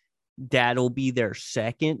 And Dad'll be their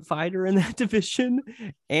second fighter in that division,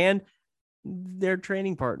 and they're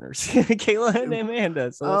training partners, Kayla and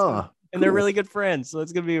Amanda. So and they're really good friends. So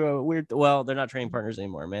it's gonna be a weird. Well, they're not training partners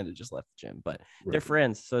anymore. Amanda just left the gym, but they're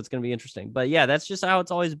friends, so it's gonna be interesting. But yeah, that's just how it's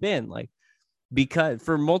always been. Like, because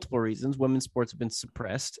for multiple reasons, women's sports have been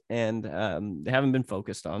suppressed and they haven't been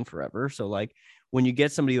focused on forever. So like, when you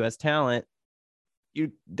get somebody who has talent,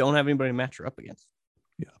 you don't have anybody to match her up against.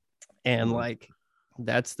 Yeah, and like.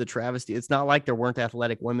 That's the travesty. It's not like there weren't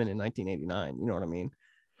athletic women in 1989. You know what I mean?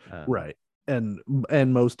 Right. And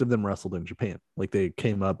most of them wrestled in Japan. Like they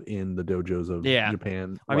came up in the dojos of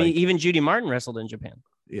Japan. I mean, even Judy Martin wrestled in Japan.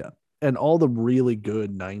 Yeah. And all the really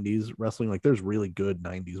good 90s wrestling, like there's really good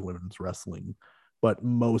 90s women's wrestling, but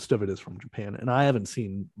most of it is from Japan. And I haven't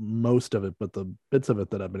seen most of it, but the bits of it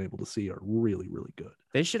that I've been able to see are really, really good.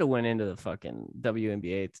 They should have went into the fucking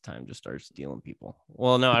WNBA at the time to start stealing people.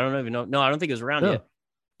 Well, no, I don't even know. No, I don't think it was around yet.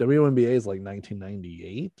 WNBA is like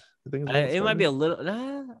 1998. I think it might be a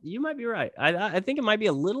little. You might be right. I think it might be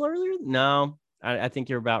a little earlier. No, I think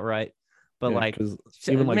you're about right. But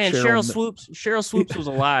even man, Cheryl Swoops was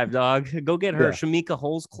alive, dog. Go get her. Yeah. Shamika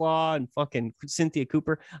Holesclaw and fucking Cynthia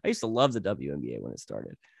Cooper. I used to love the WNBA when it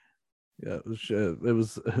started. Yeah,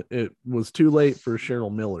 it was too late for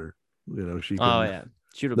Cheryl Miller. You know, she would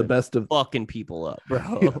have the best of fucking people up,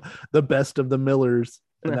 bro. Yeah, the best of the Millers,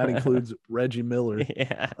 and that includes Reggie Miller.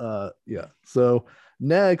 Yeah. So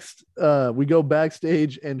Next, we go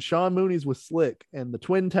backstage, and Sean Mooney's with Slick and the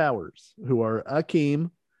Twin Towers, who are Akeem,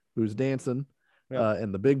 who's dancing,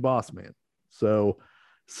 and the Big Boss Man. So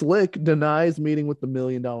Slick denies meeting with the $1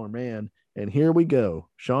 Million Man, and here we go.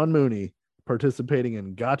 Sean Mooney participating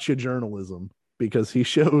in gotcha journalism because he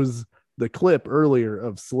shows the clip earlier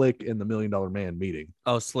of Slick and the $1 Million Man meeting.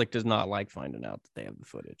 Oh, Slick does not like finding out that they have the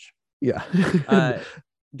footage. Yeah.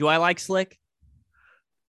 Do I like Slick?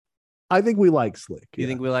 I think we like Slick. You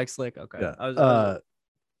think we like Slick? Okay. Yeah.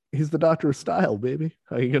 He's the Doctor of Style, baby.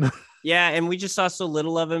 How you gonna? Yeah, and we just saw so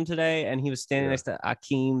little of him today, and he was standing next to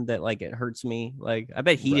Akeem that like it hurts me. Like I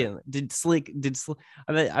bet he didn't.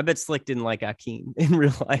 I bet Slick didn't like Akeem in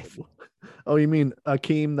real life. Oh, you mean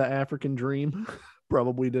Akeem, the African Dream?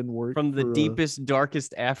 Probably didn't work from the deepest,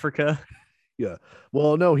 darkest Africa. Yeah.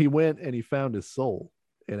 Well, no, he went and he found his soul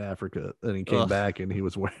in Africa, and he came back and he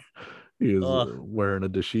was wearing a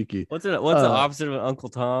dashiki. What's the opposite of an Uncle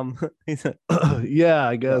Tom? Yeah,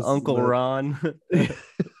 I guess Uncle Ron.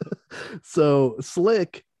 So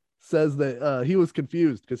Slick says that he was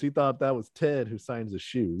confused because he thought that was Ted who signs his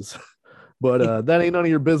shoes, but that ain't none of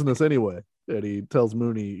your business anyway. And he tells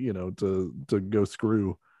Mooney, to go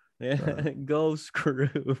screw. Yeah, go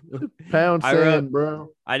screw. Pound sand, bro.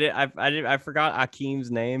 I forgot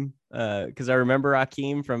Akeem's name because I remember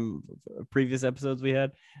Akeem from previous episodes we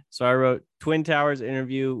had. So I wrote Twin Towers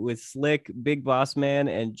interview with Slick, Big Boss Man,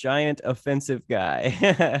 and Giant Offensive Guy.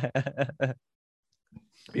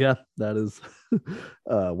 Yeah, that is.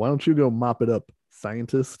 Why don't you go mop it up,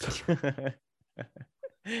 scientist? Is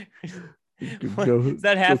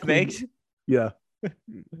that half baked? Yeah.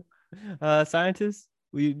 Scientist,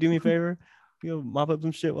 will you do me a favor? You mop up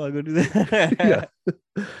some shit while I go do that.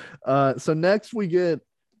 Yeah. So next we get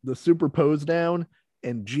the super pose down,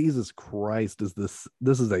 and Jesus Christ, is this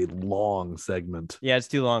is a long segment. Yeah, it's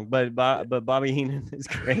too long, but Bobby Heenan is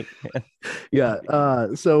great. Yeah.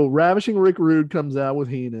 So Ravishing Rick Rude comes out with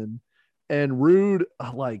Heenan, and Rude,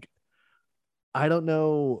 like, I don't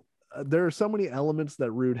know. There are so many elements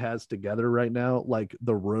that Rude has together right now. Like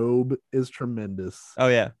the robe is tremendous. Oh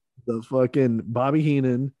yeah. The fucking Bobby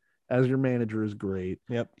Heenan as your manager is great.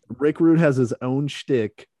 Yep. Rick Rude has his own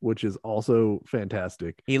shtick, which is also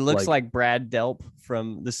fantastic. He looks like Brad Delp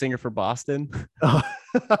from The Singer for Boston.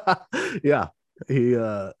 Yeah.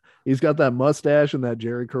 He's got that mustache and that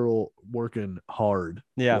Jerry curl working hard.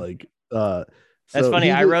 Yeah. Like that's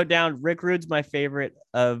funny. I wrote down Rick Rude's my favorite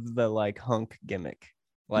of the like hunk gimmick.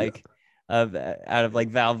 Like out of like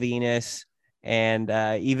Val Venus. And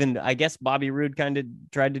even I guess Bobby Roode kind of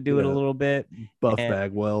tried to do it a little bit. Buff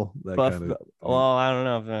Bagwell. Well, I don't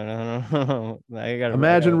know. I gotta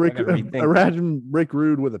imagine Rick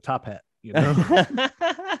Rude with a top hat,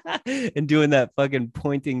 and doing that fucking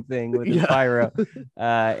pointing thing with his pyro.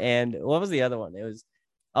 And what was the other one? It was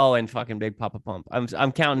and fucking Big Papa Pump.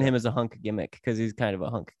 I'm counting him as a hunk gimmick because he's kind of a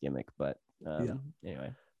hunk gimmick, but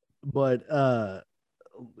anyway. But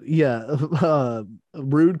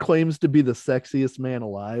Rude claims to be the sexiest man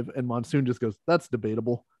alive, and Monsoon just goes, that's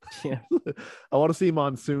debatable. Yeah. I want to see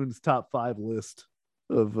Monsoon's top 5 list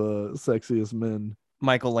of sexiest men.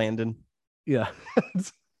 Michael Landon. Yeah.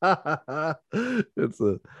 It's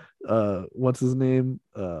what's his name,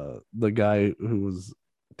 the guy who was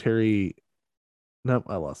Terry. No,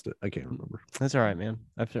 I lost it. I can't remember. That's all right, man.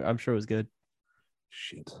 I'm sure it was good.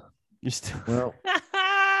 Shit. You're still well.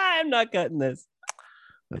 I'm not cutting this.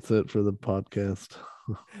 That's it for the podcast.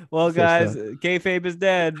 Well, so guys, kayfabe is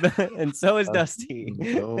dead, and so is Dusty.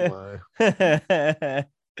 Oh my! I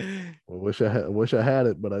wish I had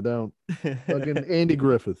it, but I don't. Fucking Andy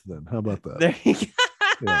Griffith. Then how about that? There you go.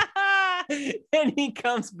 Yeah. And he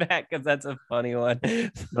comes back because that's a funny one.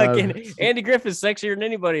 Fucking Andy Griffith's sexier than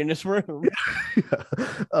anybody in this room.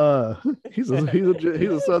 Yeah. He's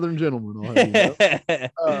a Southern gentleman.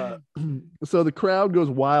 So the crowd goes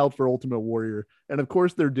wild for Ultimate Warrior, and of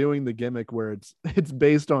course they're doing the gimmick where it's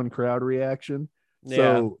based on crowd reaction. Yeah.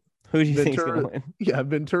 So who do you think's gonna win? Yeah,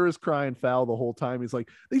 Ventura's crying foul the whole time. He's like,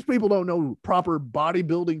 these people don't know proper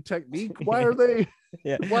bodybuilding technique. Why are they?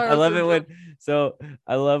 Yeah, I love it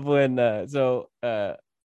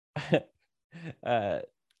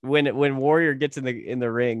when Warrior gets in the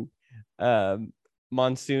ring,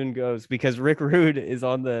 Monsoon goes, because Rick Rude is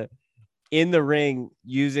in the ring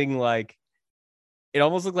using like, it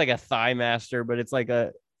almost looks like a thigh master, but it's like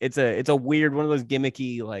it's a weird one of those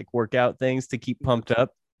gimmicky like workout things to keep pumped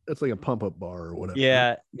up. It's like a pump up bar or whatever.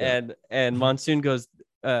 Yeah. And Monsoon goes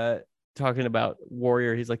talking about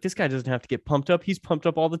Warrior. He's like, this guy doesn't have to get pumped up. He's pumped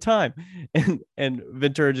up all the time. And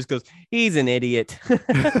Ventura just goes, he's an idiot.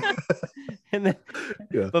 And then,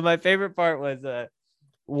 but my favorite part was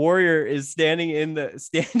Warrior is standing.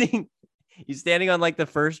 He's standing on like the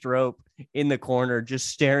first rope in the corner, just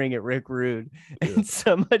staring at Rick Rude. And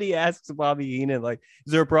somebody asks Bobby Heenan, like,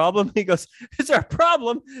 "Is there a problem?" He goes, "Is there a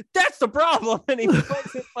problem? That's the problem." And he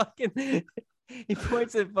points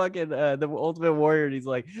at fucking the Ultimate Warrior, and he's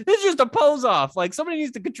like, "This is just a pose off. Like, somebody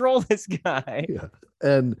needs to control this guy." Yeah,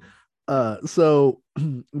 and so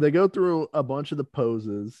they go through a bunch of the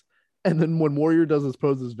poses, and then when Warrior does his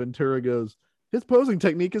poses, Ventura goes, "His posing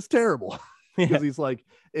technique is terrible." Because he's like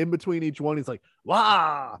in between each one, he's like,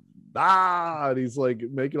 "Wah, ah," and he's like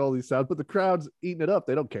making all these sounds, but the crowd's eating it up.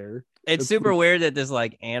 They don't care. It's super weird that this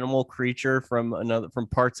like animal creature from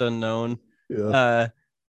parts unknown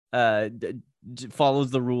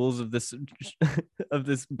follows the rules of this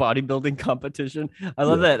bodybuilding competition. I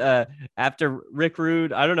love that after Rick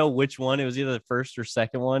Rude, I don't know which one, it was either the first or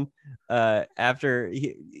second one, after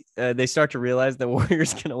they start to realize that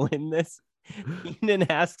Warrior's gonna win this,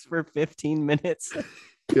 Heenan asks for 15 minutes.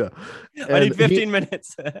 Yeah, I need 15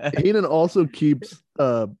 minutes. Heenan also keeps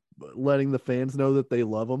letting the fans know that they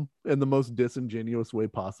love him in the most disingenuous way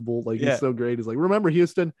possible. Like, he's so great. He's like, "Remember,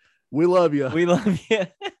 Houston, we love you. We love you."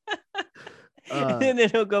 And then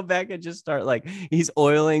he'll go back and just start like he's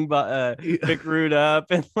oiling Rick Rude up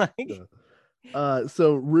and like.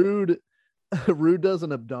 So Rude does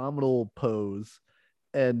an abdominal pose,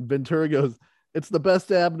 and Ventura goes, It's the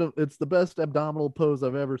best abdominal pose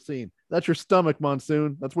I've ever seen. That's your stomach,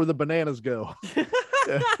 Monsoon. That's where the bananas go."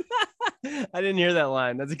 I didn't hear that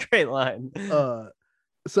line. That's a great line.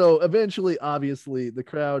 So eventually, obviously, the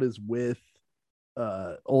crowd is with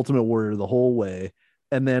Ultimate Warrior the whole way.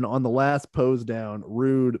 And then on the last pose down,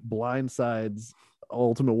 Rude blindsides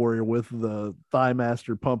Ultimate Warrior with the Thigh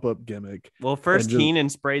Master pump up gimmick. Well, first Heenan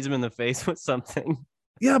sprays him in the face with something.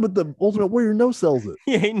 Yeah, but the Ultimate Warrior no-sells it.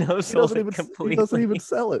 Yeah, he no-sells it completely. He doesn't even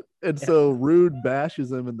sell it. And so Rude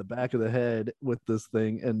bashes him in the back of the head with this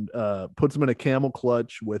thing and puts him in a camel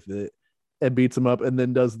clutch with it and beats him up and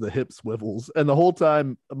then does the hip swivels. And the whole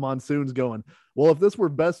time Monsoon's going, "Well, if this were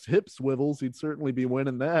best hip swivels, he'd certainly be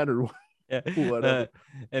winning that," or whatever.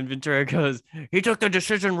 And Ventura goes, "He took the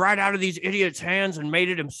decision right out of these idiots' hands and made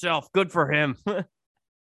it himself. Good for him."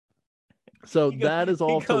 So that is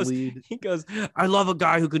all to lead. He goes, "I love a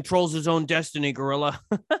guy who controls his own destiny, Gorilla."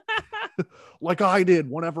 Like I did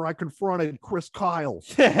whenever I confronted Chris Kyle.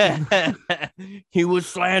 He was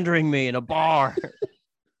slandering me in a bar.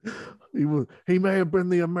 He may have been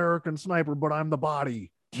the American Sniper, but I'm the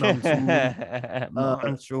body. Monsoon.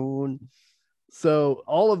 So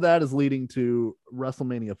all of that is leading to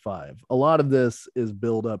WrestleMania 5. A lot of this is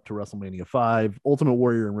build up to WrestleMania 5. Ultimate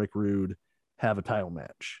Warrior and Rick Rude have a title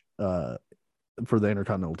match for the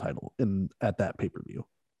Intercontinental title at that pay-per-view.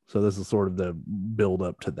 So this is sort of the build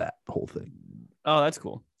up to that whole thing. Oh, that's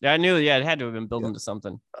cool. Yeah, I knew. Yeah, it had to have been building to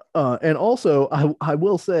something. And also, I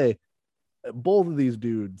will say, both of these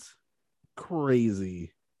dudes,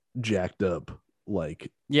 crazy, jacked up.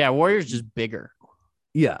 Like, yeah, Warrior's just bigger.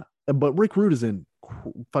 Yeah, but Rick Rude is in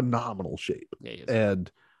phenomenal shape. Yeah, he is.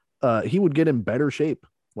 And he would get in better shape.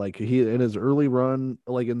 Like, he in his early run,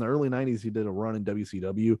 like in the early 90s, he did a run in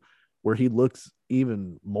WCW where he looks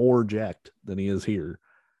even more jacked than he is here.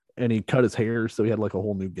 And he cut his hair, so he had like a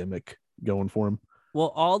whole new gimmick going for him.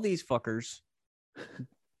 Well, all these fuckers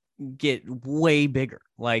get way bigger.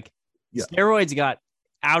 Like, steroids got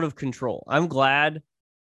out of control. I'm glad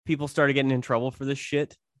people started getting in trouble for this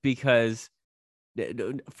shit, because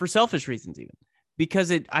for selfish reasons, even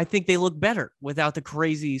because I think they look better without the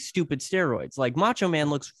crazy, stupid steroids. Like, Macho Man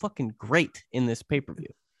looks fucking great in this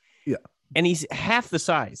pay-per-view. Yeah. And he's half the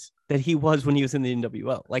size that he was when he was in the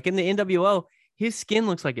NWO. Like, in the NWO, his skin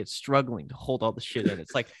looks like it's struggling to hold all the shit in.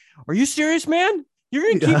 It's like, are you serious, man? You're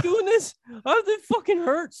going to keep doing this? Oh, that fucking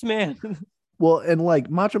hurts, man. Well, and like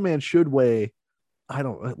Macho Man should weigh, I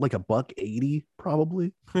don't like $180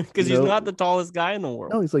 probably, because he's not the tallest guy in the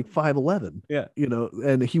world. No, he's like 5'11". Yeah,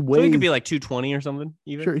 and he weighs. So he could be like 220 or something.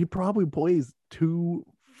 Even sure, he probably weighs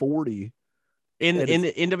 240 in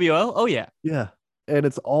the NWO. Oh yeah, yeah, and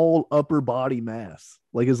it's all upper body mass.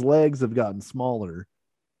 Like, his legs have gotten smaller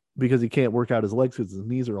because he can't work out his legs because his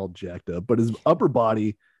knees are all jacked up, but his upper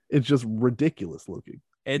body is just ridiculous looking.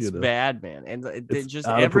 It's bad, man. And it just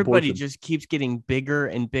everybody just keeps getting bigger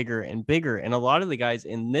and bigger and bigger. And a lot of the guys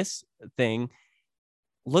in this thing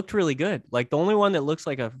looked really good. Like, the only one that looks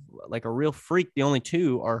like a real freak, the only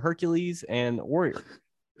two are Hercules and Warrior.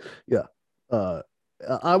 Yeah.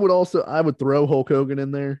 I would throw Hulk Hogan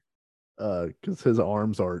in there because his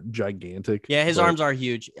arms are gigantic. Yeah, his arms are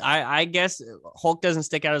huge. I guess Hulk doesn't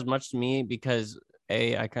stick out as much to me because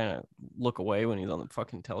I kind of look away when he's on the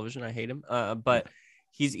fucking television. I hate him. But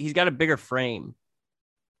he's got a bigger frame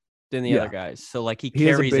than the other guys. So like he is a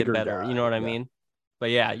carries it bigger better. guy, You know what I mean? But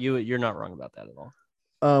yeah, you're not wrong about that at all.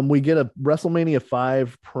 We get a WrestleMania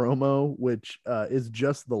 5 promo, which is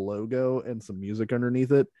just the logo and some music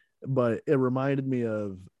underneath it. But it reminded me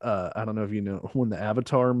of I don't know if you know, when the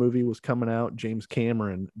Avatar movie was coming out, James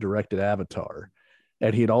Cameron directed Avatar,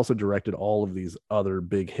 and he had also directed all of these other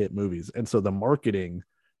big hit movies. And so the marketing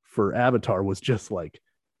for Avatar was just like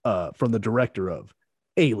from the director of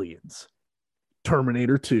Aliens,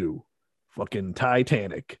 Terminator 2, fucking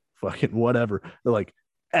Titanic, fucking whatever. They're like,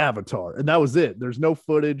 Avatar, and that was it. There's no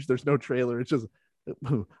footage, there's no trailer. It's just,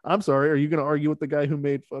 I'm sorry, are you going to argue with the guy who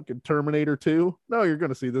made fucking Terminator 2? No, you're going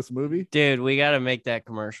to see this movie. Dude, we got to make that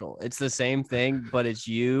commercial. It's the same thing, but it's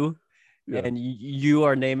you. Yeah. And you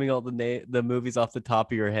are naming all the movies off the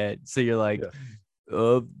top of your head. So you're like,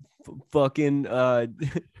 fucking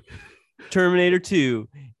Terminator 2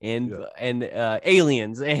 and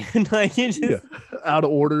Aliens and like just... out of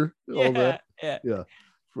order. All that. Yeah.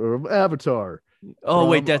 From Avatar. Oh,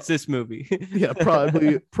 wait, that's this movie.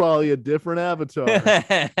 probably a different Avatar.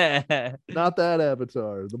 Not that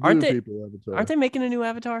Avatar. The Blue People Avatar. Aren't they making a new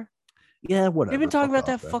Avatar? Yeah, whatever. They've been talking about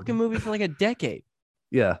that fucking movie for like a decade.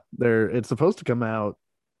 Yeah, it's supposed to come out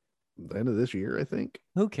the end of this year, I think.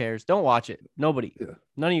 Who cares? Don't watch it. Nobody. Yeah.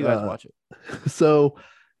 None of you guys watch it. So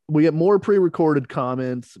we get more pre-recorded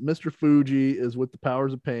comments. Mr. Fuji is with the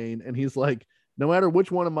Powers of Pain, and he's like, no matter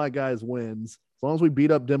which one of my guys wins, as long as we beat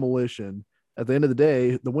up Demolition, at the end of the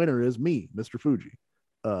day, the winner is me, Mr. Fuji.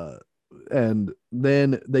 And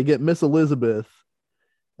then they get Miss Elizabeth,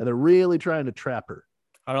 and they're really trying to trap her.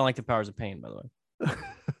 I don't like the Powers of Pain, by the way.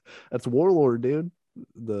 That's Warlord, dude.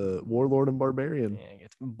 The Warlord and Barbarian. Yeah,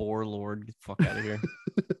 it's Warlord. Get the fuck out of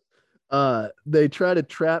here. They try to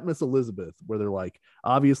trap Miss Elizabeth, where they're like,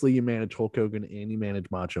 obviously you manage Hulk Hogan and you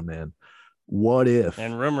manage Macho Man. What if?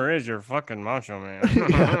 And rumor is you're fucking Macho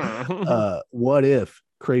Man. What if,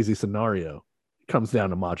 crazy scenario, comes down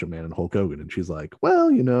to Macho Man and Hulk Hogan, and she's like,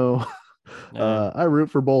 well, you know, I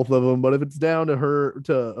root for both of them, but if it's down to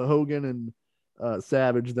Hogan and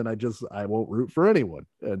Savage, then I won't root for anyone.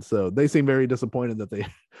 And so they seem very disappointed that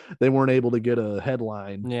they weren't able to get a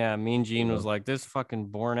headline. Yeah, Mean Gene was like, this fucking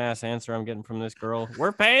boring ass answer I'm getting from this girl,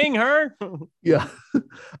 we're paying her. Yeah.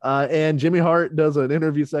 And Jimmy Hart does an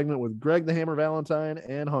interview segment with Greg the Hammer Valentine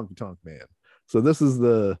and Honky Tonk Man. So this is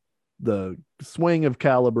the swing of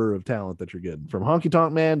caliber of talent that you're getting, from Honky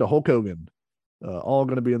Tonk Man to Hulk Hogan, all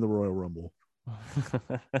going to be in the Royal Rumble.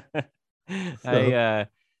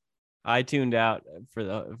 I tuned out for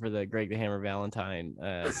the Greg the Hammer Valentine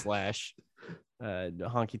slash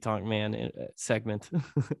Honky Tonk Man segment.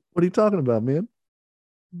 What are you talking about, man?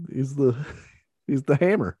 He's the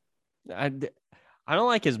Hammer. I don't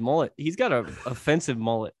like his mullet. He's got an offensive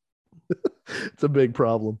mullet. It's a big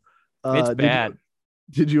problem. It's bad.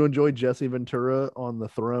 Did you enjoy Jesse Ventura on the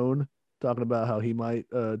throne talking about how he might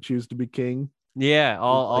choose to be king? Yeah,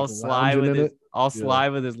 I'll slide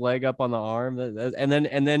with his leg up on the arm, and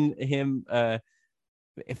then him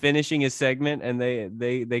finishing his segment, and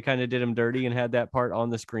they kind of did him dirty and had that part on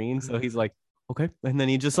the screen. So he's like, okay, and then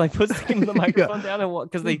he just like puts the microphone down,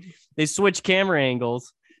 and because they switch camera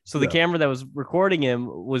angles. So the camera that was recording him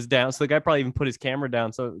was down. So the guy probably even put his camera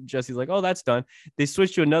down. So Jesse's like, oh, that's done. They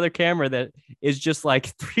switched to another camera that is just like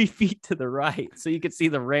 3 feet to the right. So you could see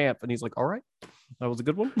the ramp. And he's like, all right, that was a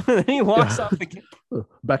good one. And then he walks off the camera.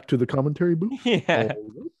 Back to the commentary booth. Yeah.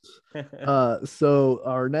 So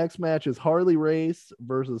our next match is Harley Race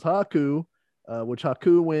versus Haku, which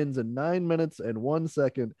Haku wins in 9 minutes and 1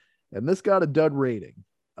 second. And this got a dud rating.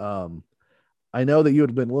 I know that you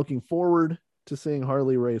had been looking forward to seeing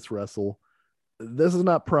Harley Race wrestle. This is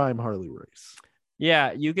not prime Harley Race.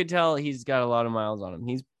 Yeah, you could tell he's got a lot of miles on him.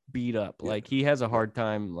 He's beat up. Like he has a hard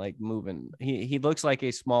time like moving. He looks like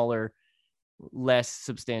a smaller, less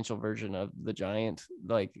substantial version of the Giant.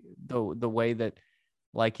 Like the way that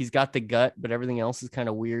like he's got the gut, but everything else is kind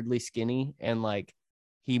of weirdly skinny, and like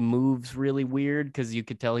he moves really weird because you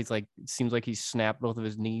could tell he's like, it seems like he's snapped both of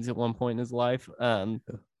his knees at one point in his life.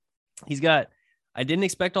 He's got, I didn't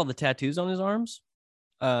expect all the tattoos on his arms.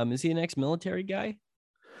 Is he an ex-military guy?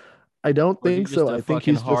 I don't think so. I think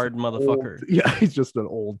he's hard motherfucker. Yeah, he's just an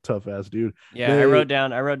old tough ass dude. Yeah, I wrote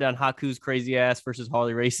down Haku's crazy ass versus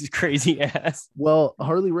Harley Race's crazy ass. Well,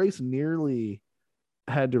 Harley Race nearly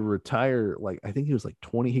had to retire. Like I think he was like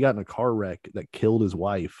 20. He got in a car wreck that killed his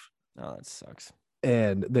wife. Oh, that sucks.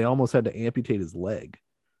 And they almost had to amputate his leg.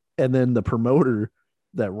 And then the promoter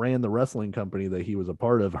that ran the wrestling company that he was a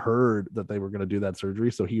part of heard that they were going to do that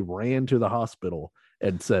surgery. So he ran to the hospital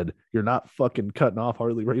and said, you're not fucking cutting off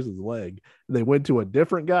Harley Race's leg. And they went to a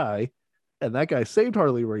different guy and that guy saved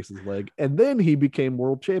Harley Race's leg, and then he became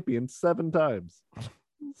world champion 7 times.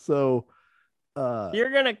 So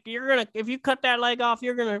you're gonna if you cut that leg off,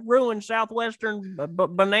 you're gonna ruin Southwestern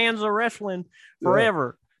Bonanza Wrestling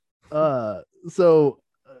forever. So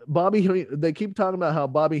Bobby, they keep talking about how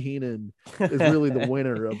Bobby Heenan is really the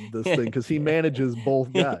winner of this thing because he manages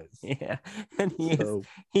both guys. Yeah, and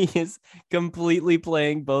he is completely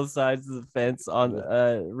playing both sides of the fence on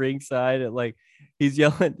ringside. And like he's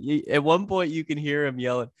yelling. At one point, you can hear him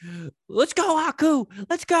yelling, "Let's go, Haku!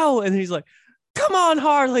 Let's go!" And he's like, "Come on,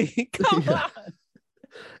 Harley! Come on!"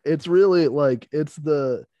 It's really like it's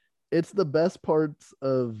the best parts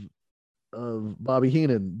of Bobby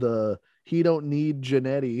Heenan. He don't need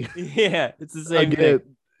Jannetty. Yeah, it's the same thing.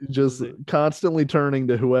 Just constantly turning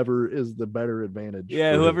to whoever is the better advantage.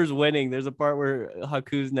 Yeah, whoever's winning. There's a part where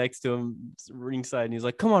Haku's next to him ringside, and he's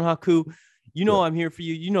like, "Come on, Haku. You know I'm here for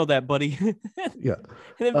you. You know that, buddy." Yeah.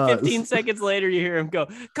 And then 15 seconds later, you hear him go,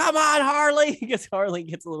 "Come on, Harley!" Because Harley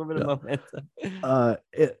gets a little bit of momentum.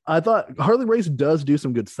 I thought Harley Race does do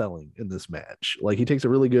some good selling in this match. Like he takes a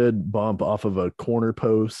really good bump off of a corner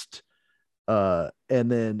post. And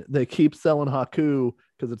then they keep selling Haku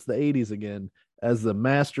because it's the 80s again as the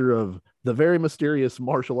master of the very mysterious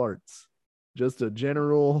martial arts. Just a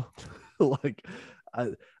general, like,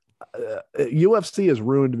 UFC has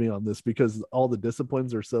ruined me on this because all the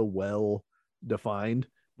disciplines are so well defined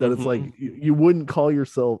that it's like you wouldn't call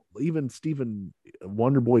yourself. Even Stephen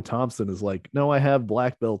Wonderboy Thompson is like, no, I have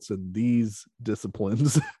black belts in these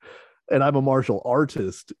disciplines, and I'm a martial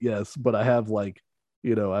artist, yes, but I have like. I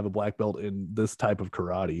have a black belt in this type of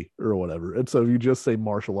karate or whatever. And so if you just say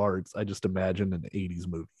martial arts, I just imagine an 80s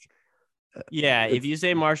movie. Yeah, if you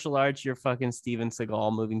say martial arts, you're fucking Steven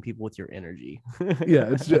Seagal moving people with your energy.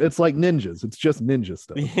 Yeah, it's like ninjas. It's just ninja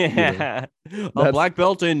stuff. Yeah, a black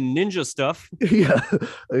belt in ninja stuff. Yeah,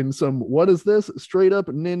 and what is this? Straight up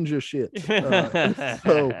ninja shit.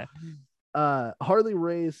 Harley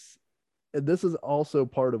Race, and this is also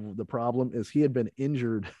part of the problem, is he had been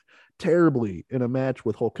injured terribly in a match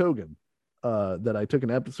with Hulk Hogan that I took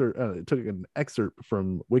an excerpt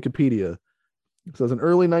from Wikipedia. It says in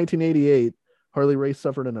early 1988, Harley Race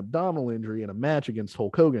suffered an abdominal injury in a match against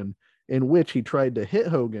Hulk Hogan in which he tried to hit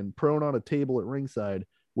Hogan prone on a table at ringside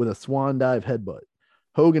with a swan dive headbutt.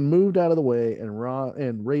 Hogan moved out of the way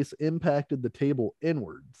and Race impacted the table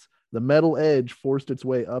inwards. The metal edge forced its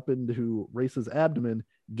way up into Race's abdomen,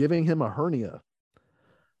 giving him a hernia.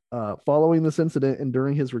 Following this incident and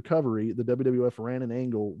during his recovery, the WWF ran an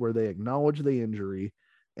angle where they acknowledged the injury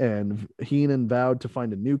and Heenan vowed to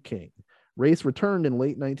find a new king. Race returned in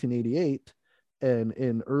late 1988 and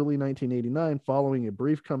in early 1989, following a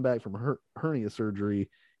brief comeback from hernia surgery,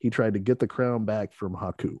 he tried to get the crown back from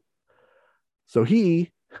Haku. So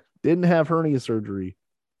he didn't have hernia surgery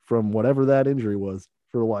from whatever that injury was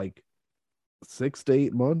for like 6 to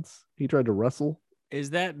 8 months. He tried to wrestle.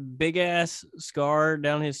 Is that big ass scar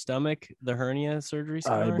down his stomach the hernia surgery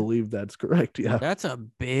scar? I believe that's correct. Yeah, that's a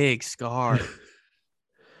big scar.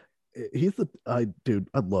 I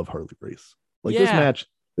love Harley Race. Like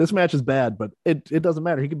this match is bad, but it doesn't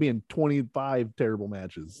matter. He could be in 25 terrible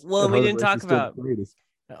matches. Well, we didn't talk about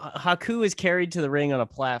Haku is carried to the ring on a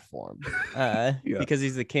platform because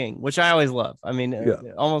he's the king, which I always love. I mean,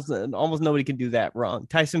 almost nobody can do that wrong.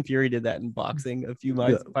 Tyson Fury did that in boxing a few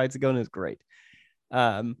fights ago, and it's great.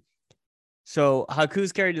 So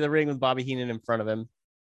Haku's carried to the ring with Bobby Heenan in front of him,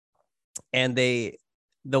 and the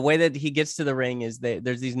way that he gets to the ring is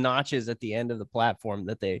there's these notches at the end of the platform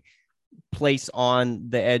that they place on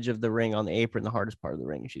the edge of the ring on the apron, the hardest part of the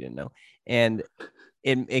ring, if you didn't know, and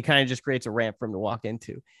it kind of just creates a ramp for him to walk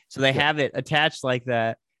into. So they have it attached like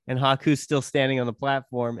that, and Haku's still standing on the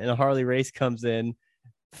platform, and a Harley Race comes in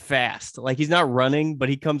fast, like he's not running, but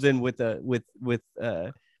he comes in with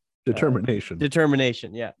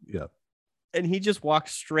determination. Yeah. And he just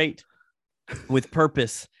walks straight with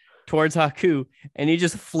purpose towards Haku, and he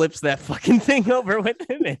just flips that fucking thing over with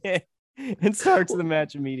him and starts the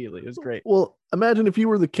match immediately. It was great. Well, imagine if you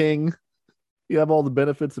were the king, you have all the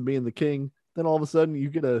benefits of being the king, then all of a sudden you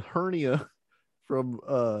get a hernia from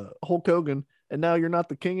Hulk Hogan, and now you're not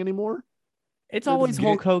the king anymore. It's always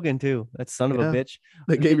Hulk Hogan too. That son of a bitch.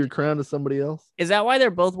 They gave your crown to somebody else. Is that why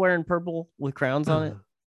they're both wearing purple with crowns on it?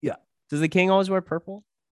 Yeah. Does the king always wear purple?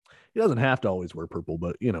 He doesn't have to always wear purple,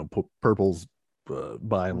 but purple's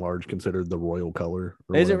by and large considered the royal color.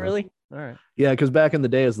 Is it really? All right. Yeah, because back in the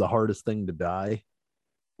day, it's the hardest thing to dye.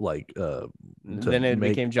 Like, then it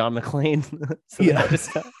became John McClane. Yeah.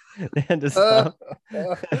 They had to stop.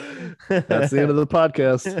 That's the end of the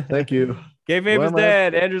podcast. Thank you. Kayfabe is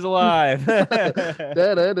dead. Andrew's alive.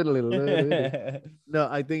 No,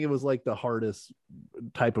 I think it was like the hardest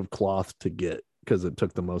type of cloth to get, because it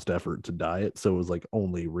took the most effort to dye it. So it was like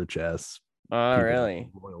only rich ass really?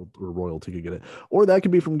 royalty could get it. Or that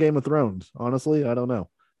could be from Game of Thrones. Honestly, I don't know.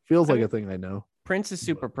 Feels like a thing I know. Prince is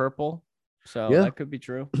super purple, so yeah, that could be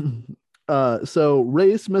true. So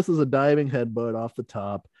Race misses a diving headbutt off the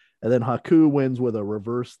top, and then Haku wins with a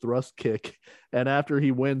reverse thrust kick. And after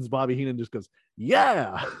he wins, Bobby Heenan just goes,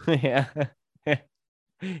 "Yeah, yeah,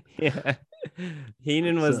 yeah."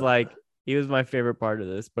 Heenan was he was my favorite part of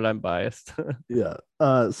this, but I'm biased. Yeah.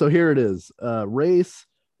 So here it is. Race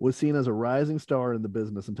was seen as a rising star in the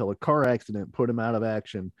business until a car accident put him out of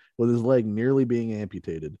action with his leg nearly being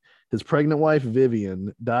amputated. His pregnant wife,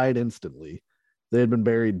 Vivian, died instantly. They had been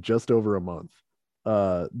buried just over a month.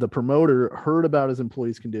 The promoter heard about his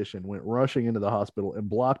employee's condition, went rushing into the hospital, and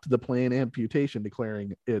blocked the planned amputation,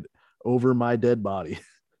 declaring it over my dead body.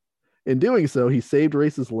 In doing so, he saved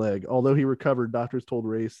Race's leg. Although he recovered, doctors told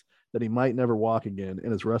Race that he might never walk again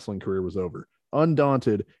and his wrestling career was over.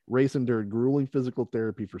 Undaunted, Race endured grueling physical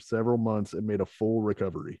therapy for several months and made a full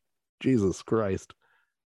recovery. Jesus Christ.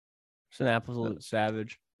 It's an absolute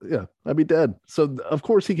savage. Yeah, I'd be dead. So, of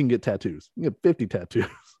course, he can get tattoos. He can get 50 tattoos.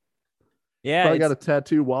 Yeah. Probably got a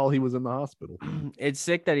tattoo while he was in the hospital. It's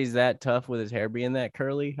sick that he's that tough with his hair being that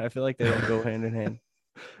curly. I feel like they don't go hand in hand.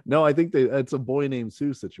 No, I think it's a Boy Named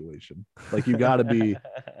Sue situation. Like, you got to be,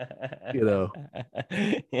 yeah.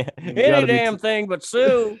 Any damn thing but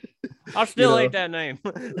Sue. I still hate that name.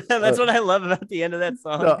 That's what I love about the end of that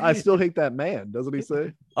song. No, I still hate that man. Doesn't he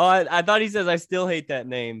say? Oh, I thought he says I still hate that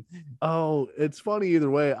name. Oh, it's funny either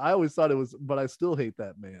way. I always thought it was, but I still hate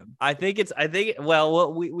that man.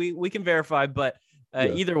 Well, we can verify, but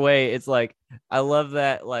either way, it's like I love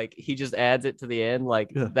that. Like he just adds it to the end,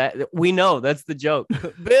 that we know that's the joke.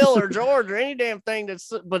 Bill or George or any damn thing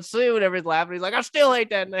but Sue, and everybody's laughing. He's like, I still hate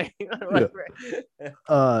that name.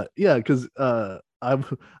 Because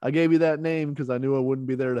I gave you that name because I knew I wouldn't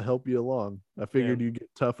be there to help you along. I figured you'd get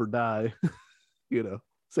tough or die.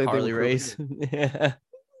 Same Harley thing. Race. Yeah.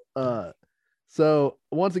 So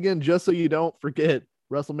once again, just so you don't forget,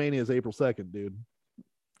 WrestleMania is April 2nd, dude.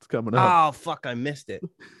 It's coming up. Oh fuck, I missed it.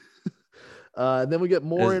 And then we get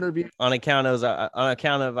more interviews on account of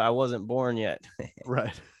I wasn't born yet.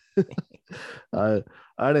 Right. I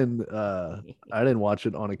didn't watch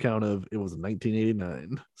it on account of it was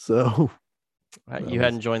 1989. So you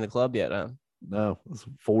hadn't joined the club yet, huh? No, I was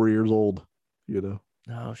 4 years old.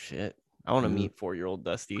 Oh shit. I want to meet 4-year-old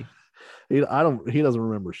Dusty. He doesn't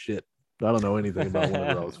remember shit. I don't know anything about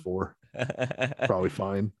whenever I was 4. Probably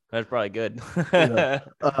fine. That's probably good.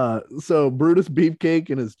 So Brutus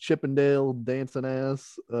Beefcake and his Chippendale dancing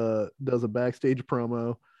ass does a backstage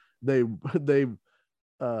promo. They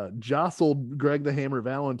jostled Greg the Hammer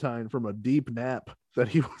Valentine from a deep nap that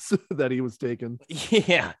he was taking.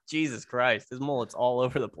 Yeah, Jesus Christ, his mullet's all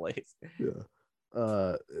over the place. Yeah.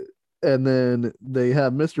 And then they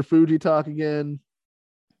have Mr. Fuji talk again.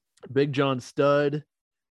 Big John Studd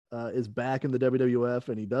is back in the WWF,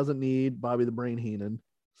 and he doesn't need Bobby the Brain Heenan,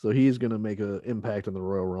 so he's going to make an impact in the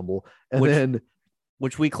Royal Rumble. And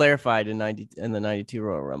which we clarified in the 92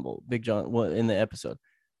 Royal Rumble. Big John, in the episode,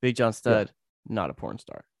 Big John Studd, not a porn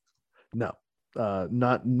star. No,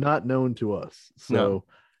 not known to us. So,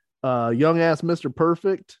 young ass Mr.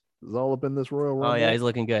 Perfect is all up in this Royal Rumble. Oh yeah, he's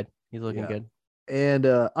looking good. Good. And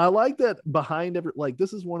I like that behind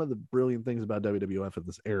this is one of the brilliant things about WWF in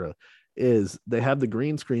this era is they have the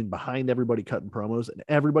green screen behind everybody cutting promos, and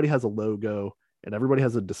everybody has a logo and everybody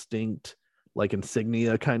has a distinct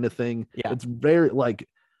insignia kind of thing. Yeah. It's very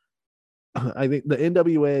I think the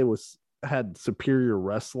NWA had superior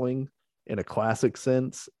wrestling in a classic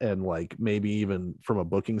sense, and maybe even from a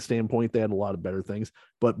booking standpoint, they had a lot of better things,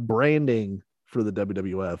 but branding for the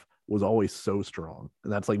WWF was always so strong,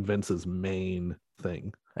 and that's Vince's main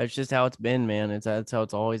thing. That's just how it's been, man. That's how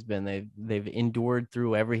it's always been. They've endured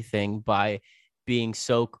through everything by being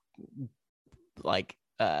so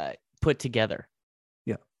put together.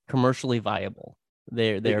 Yeah, commercially viable.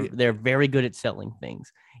 They're very good at selling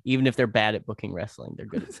things, even if they're bad at booking wrestling. They're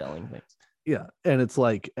good at selling things. Yeah, and it's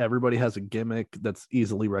everybody has a gimmick that's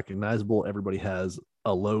easily recognizable. Everybody has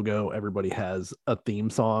a logo. Everybody has a theme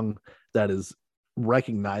song that is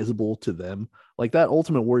recognizable to them. That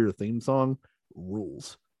Ultimate Warrior theme song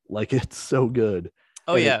rules. It's so good.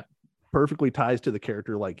 Oh, and yeah, perfectly ties to the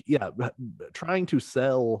character. Trying to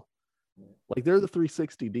sell, they're the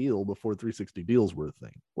 360 deal before 360 deals were a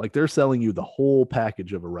thing. They're selling you the whole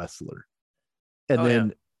package of a wrestler,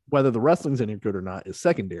 and whether the wrestling's any good or not is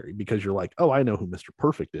secondary, because you're like, oh, I know who Mr.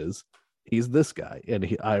 Perfect is. He's this guy,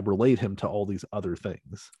 and I relate him to all these other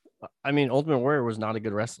things. I mean, Ultimate Warrior was not a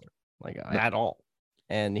good wrestler, like at all,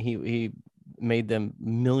 and he made them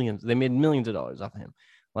millions. They made millions of dollars off of him.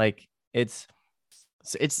 Like it's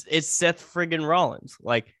Seth friggin' Rollins.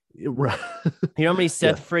 Like, you know how many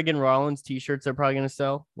Seth friggin' Rollins t-shirts they're probably gonna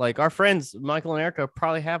sell? Like, our friends Michael and Erica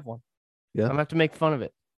probably have one. Yeah, I'm gonna have to make fun of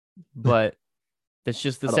it, but that's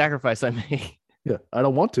just the sacrifice I make. Yeah, I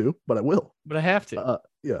don't want to, but I will. But I have to.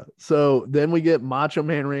 Yeah. So then we get Macho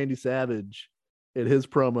Man Randy Savage in his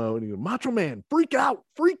promo, and he goes, Macho Man, freak out,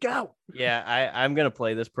 freak out. Yeah, I'm gonna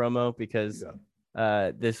play this promo because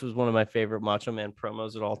this was one of my favorite Macho Man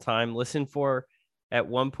promos at all time. Listen for, at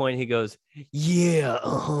one point he goes, yeah,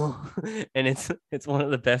 and it's one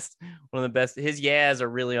of the best. His yeahs are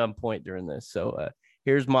really on point during this. So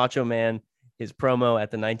here's Macho Man, his promo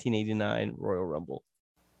at the 1989 Royal Rumble.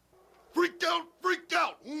 Freaked out, freaked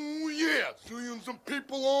out. Ooh, yeah. Millions of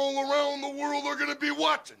people all around the world are going to be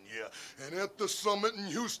watching, yeah. And at the summit in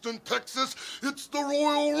Houston, Texas, it's the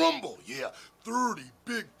Royal Rumble, yeah. 30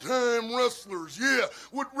 big-time wrestlers, yeah,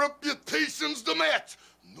 with reputations to match.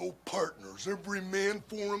 No partners, every man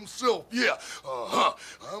for himself, yeah.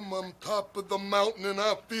 I'm on top of the mountain and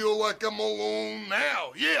I feel like I'm alone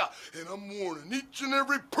now, yeah. And I'm warning each and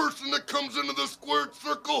every person that comes into the squared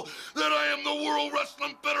circle that I am the World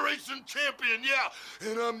Wrestling Federation champion, yeah.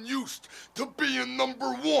 And I'm used to being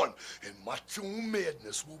 #1. And macho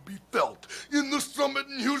madness will be felt in the summit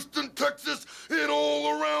in Houston, Texas, and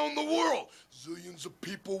all around the world. Zillions of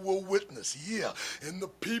people will witness, yeah. And the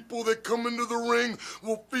people that come into the ring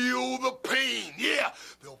will feel the pain, yeah.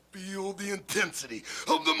 They'll feel the intensity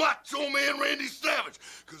of the Macho Man Randy Savage.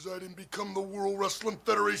 Because I didn't become the World Wrestling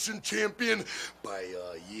Federation champion by,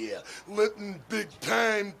 letting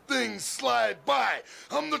big-time things slide by.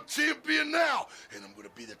 I'm the champion now, and I'm going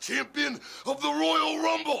to be the champion of the Royal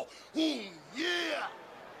Rumble. Ooh, yeah.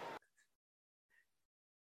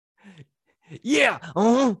 Yeah.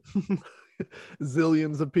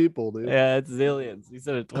 Zillions of people, dude. Yeah, it's zillions. He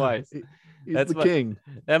said it twice. That's the king.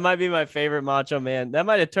 That might be my favorite Macho Man. That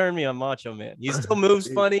might have turned me on Macho Man. He still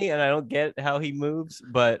moves funny, and I don't get how he moves,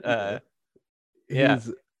 but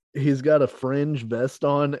he's got a fringe vest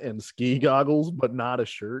on and ski goggles, but not a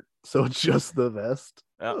shirt, so it's just the vest.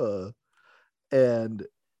 And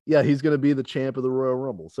yeah, he's going to be the champ of the Royal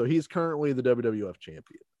Rumble. So he's currently the WWF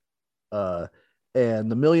champion.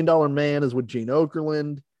 And the $1 Million Man is with Gene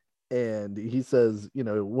Okerlund. And he says, you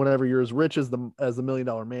know, whenever you're as rich as the $1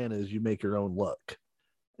 Million Man is, you make your own luck.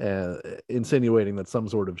 Insinuating that some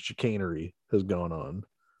sort of chicanery has gone on.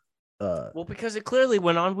 Well, because it clearly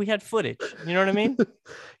went on. We had footage. You know what I mean?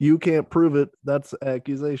 You can't prove it. That's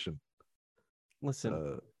accusation.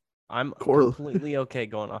 Listen, I'm completely okay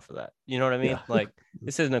going off of that. You know what I mean? Yeah. Like,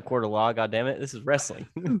 this isn't a court of law. God damn it. This is wrestling.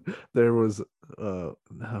 There was no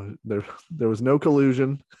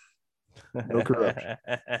collusion. No corruption.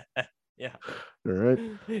 Yeah. All right.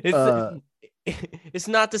 It's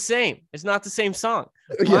not the same. It's not the same song.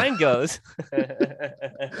 Mine goes.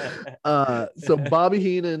 So Bobby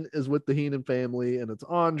Heenan is with the Heenan family, and it's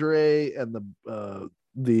Andre and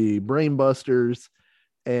the Brainbusters,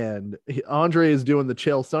 and Andre is doing the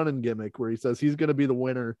Chael Sonnen gimmick where he says he's going to be the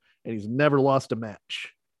winner, and he's never lost a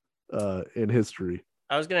match in history.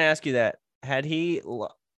 I was going to ask you that. Had he?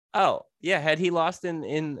 Oh yeah, had he lost in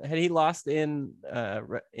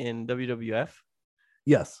WWF?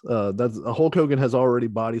 Yes, that's Hulk Hogan has already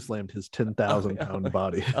body slammed his 10,000 pound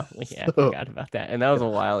body. Oh yeah, I forgot about that, and that was a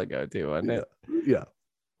while ago too, wasn't it? Yeah,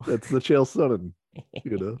 that's the Chael Sonnen.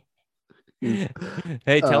 You know.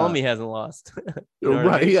 Hey, tell him he hasn't lost. You know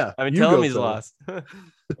right? I mean? Yeah, I mean, tell him he's lost.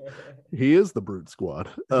 He is the Brute Squad.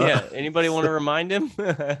 Yeah. Anybody want to remind him?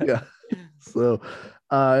 Yeah. So,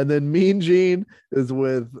 and then Mean Gene is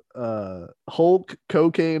with Hulk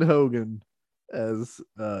Cocaine Hogan as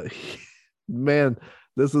man.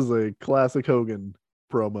 This is a classic Hogan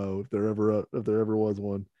promo if there ever was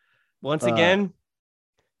one. Once again,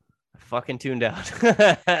 I fucking tuned out.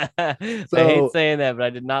 I hate saying that, but I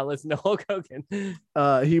did not listen to Hulk Hogan.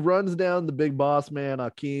 He runs down the big boss man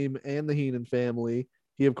Akeem and the Heenan family.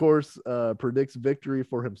 He of course predicts victory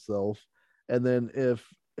for himself, and then if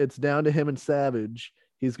it's down to him and Savage,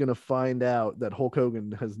 he's going to find out that Hulk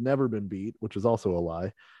Hogan has never been beat, which is also a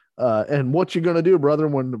lie. And what you going to do, brother,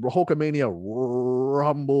 when Hulkamania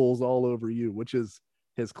rumbles all over you, which is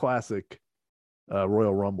his classic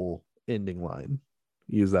Royal Rumble ending line.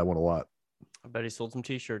 Use that one a lot. I bet he sold some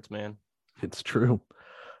t-shirts, man. It's true.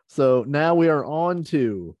 So now we are on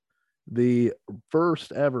to the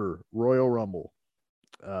first ever Royal Rumble.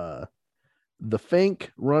 The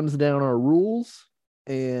Fink runs down our rules,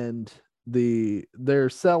 and they're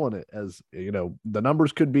selling it as, you know, the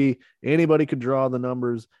numbers could be anybody could draw the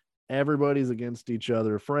numbers. Everybody's against each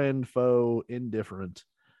other, friend, foe, indifferent.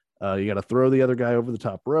 You got to throw the other guy over the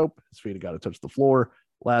top rope. His feet have got to touch the floor.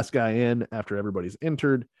 Last guy in after everybody's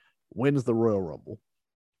entered wins the Royal Rumble.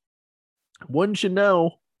 Wouldn't you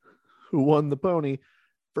know who won the pony?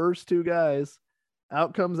 First two guys,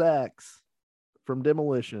 out comes Axe from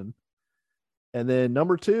Demolition. And then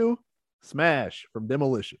number 2, Smash from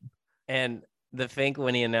Demolition. And the Fink,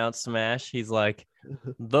 when he announced Smash, he's like,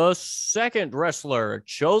 the second wrestler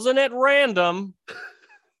chosen at random.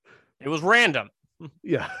 It was random.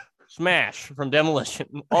 Yeah. Smash from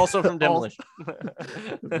Demolition. Also from Demolition.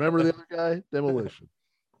 Remember the other guy? Demolition.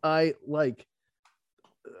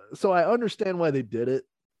 So I understand why they did it,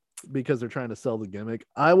 because they're trying to sell the gimmick.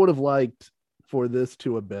 I would have liked for this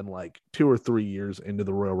to have been like 2 or 3 years into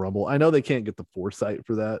the Royal Rumble. I know they can't get the foresight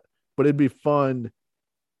for that, but it'd be fun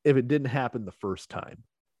if it didn't happen the first time.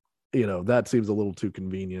 You know, that seems a little too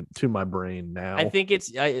convenient to my brain now. I think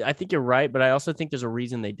you're right, but I also think there's a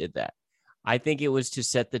reason they did that. I think it was to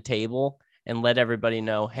set the table and let everybody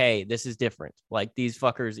know, hey, this is different. Like, these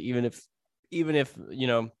fuckers, even if you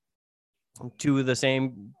know, 2 of the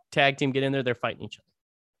same tag team get in there, they're fighting each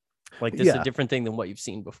other. Like, this is a different thing than what you've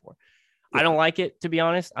seen before. Yeah. I don't like it, to be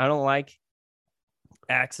honest. I don't like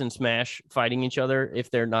Axe and Smash fighting each other if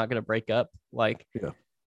they're not going to break up. Like,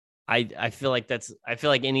 I feel like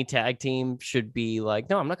any tag team should be like,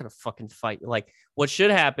 no, I'm not going to fucking fight. Like, what should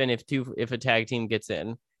happen if a tag team gets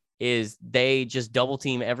in is they just double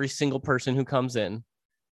team every single person who comes in,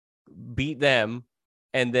 beat them,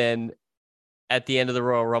 and then at the end of the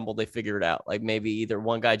Royal Rumble, they figure it out. Like, maybe either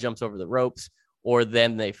one guy jumps over the ropes or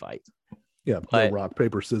then they fight. Yeah, but rock,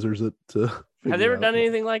 paper, scissors it to have they ever done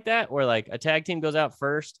anything like that where like a tag team goes out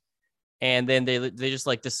first and then they just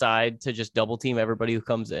like decide to just double team everybody who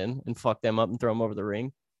comes in and fuck them up and throw them over the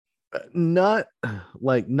ring? Not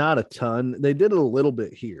a ton. They did it a little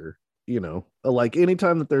bit here, you know, like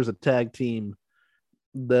anytime that there's a tag team,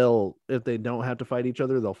 if they don't have to fight each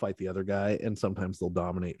other, they'll fight the other guy, and sometimes they'll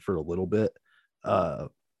dominate for a little bit.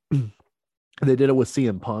 They did it with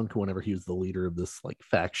CM Punk whenever he was the leader of this like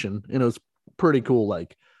faction, and it was pretty cool.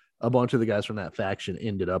 Like, a bunch of the guys from that faction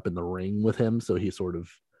ended up in the ring with him, so he sort of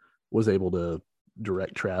was able to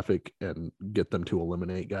direct traffic and get them to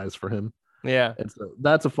eliminate guys for him. Yeah, and so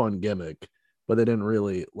that's a fun gimmick, but they didn't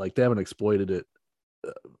really they haven't exploited it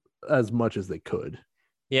as much as they could.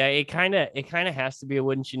 Yeah, it kind of has to be a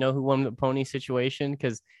wouldn't you know who won the pony situation,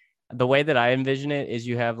 because the way that I envision it is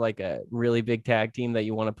you have like a really big tag team that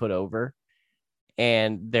you want to put over,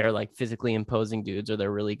 and they're like physically imposing dudes, or they're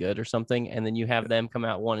really good or something. And then you have them come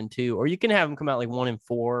out 1 and 2, or you can have them come out like 1 and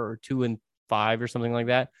 4 or 2 and 5 or something like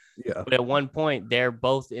that. Yeah. But at one point they're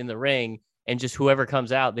both in the ring, and just whoever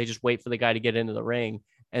comes out, they just wait for the guy to get into the ring,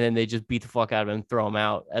 and then they just beat the fuck out of him and throw him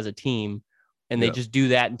out as a team. And they just do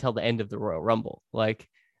that until the end of the Royal Rumble. Like,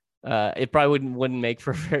 it probably wouldn't make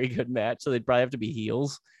for a very good match. So they'd probably have to be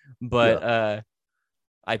heels, but,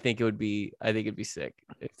 I think it'd be sick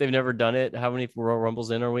if they've never done it. How many Royal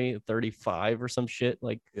Rumbles in are we? 35 or some shit.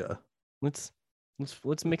 Like, let's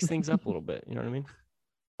mix things up a little bit. You know what I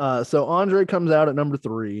mean? So Andre comes out at number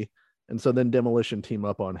 3, and so then Demolition team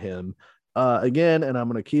up on him again. And I'm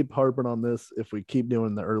going to keep harping on this. If we keep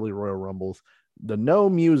doing the early Royal Rumbles, the no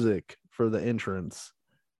music for the entrance,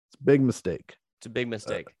 it's a big mistake. It's a big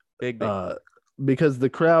mistake. Big. Because the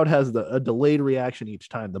crowd has a delayed reaction each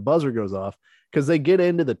time the buzzer goes off, because they get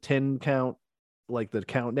into the 10 count, like the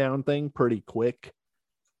countdown thing, pretty quick.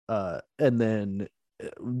 And then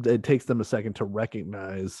it takes them a second to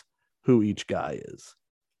recognize who each guy is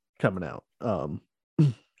coming out.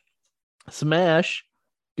 Smash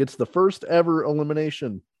gets the first ever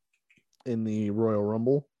elimination in the Royal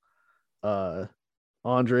Rumble.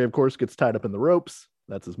 Andre, of course, gets tied up in the ropes.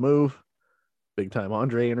 That's his move. Big time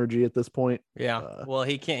Andre energy at this point. Yeah. Well,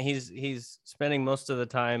 he can't. He's spending most of the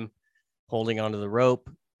time holding onto the rope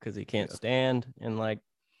because he can't stand. And like,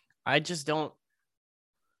 I just don't.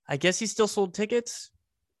 I guess he still sold tickets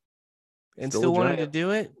and still wanted to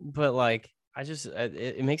do it, but like,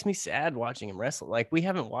 it makes me sad watching him wrestle. Like, we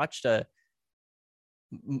haven't watched a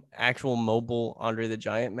actual mobile Andre the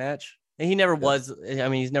Giant match, and he never was. I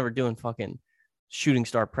mean, he's never doing fucking shooting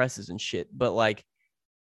star presses and shit, but like,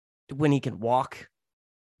 when he can walk,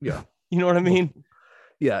 you know what I mean?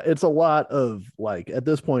 Yeah, it's a lot of like, at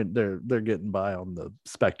this point they're getting by on the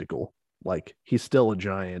spectacle. Like, he's still a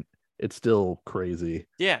giant, it's still crazy.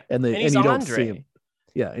 Yeah, and you don't see him.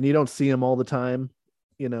 Yeah, and you don't see him all the time,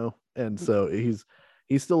 you know, and so he's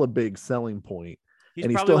still a big selling point. He's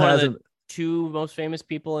and he probably still hasn't. two most famous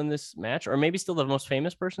people in this match, or maybe still the most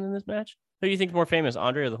famous person in this match? Who do you think is more famous,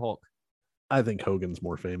 Andre or the Hulk? I think Hogan's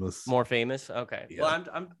more famous. More famous? Okay. Yeah.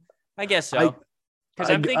 Well, I guess so. Because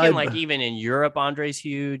I'm thinking like even in Europe, Andre's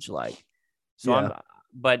huge. Like, so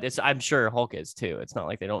yeah. I'm sure Hulk is too. It's not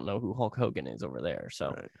like they don't know who Hulk Hogan is over there.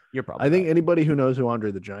 So you're probably. I think anybody who knows who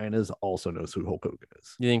Andre the Giant is also knows who Hulk Hogan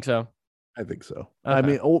is. You think so? I think so. Okay. I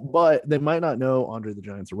mean, but they might not know Andre the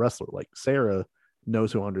Giant's a wrestler. Like Sarah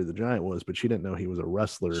knows who Andre the Giant was, but she didn't know he was a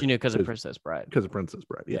wrestler. She knew because of Princess Bride. Because of Princess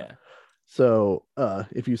Bride. Yeah. So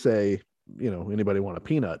if you say, anybody want a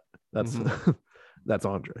peanut, that's that's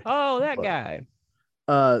Andre. Oh, that guy.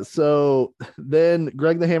 So then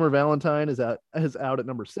Greg the Hammer Valentine is out at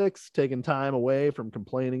number 6, taking time away from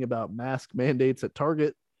complaining about mask mandates at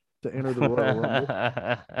Target to enter the Royal Rumble.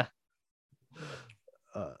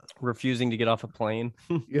 Refusing to get off a plane.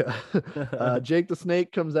 Yeah. Jake the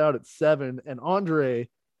Snake comes out at 7, and Andre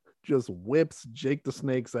just whips Jake the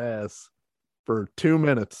Snake's ass for 2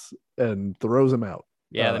 minutes and throws him out.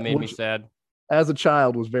 Yeah, that made me sad. As a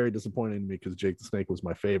child, was very disappointing to me because Jake the Snake was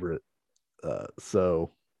my favorite.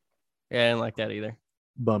 So yeah, I didn't like that either.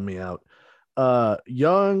 Bummed me out.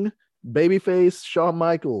 Young babyface Shawn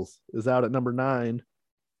Michaels is out at number 9.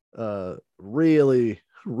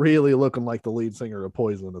 Really looking like the lead singer of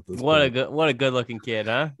Poison at this point. What a good looking kid,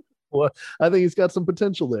 huh? Well, I think he's got some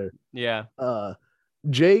potential there. Yeah.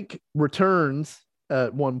 Jake returns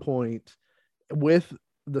at one point with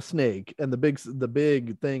the snake, and the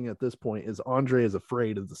big thing at this point is Andre is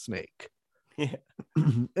afraid of the snake. Yeah.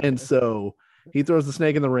 And so he throws the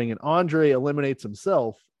snake in the ring, and Andre eliminates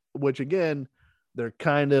himself, which again, they're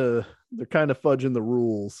kind of fudging the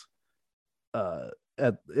rules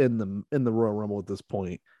in the Royal Rumble at this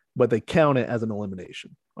point, but they count it as an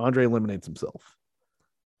elimination. Andre eliminates himself.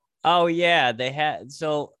 Oh yeah, they had.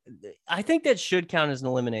 So I think that should count as an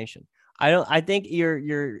elimination. I think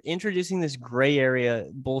you're introducing this gray area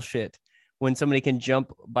bullshit when somebody can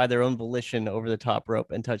jump by their own volition over the top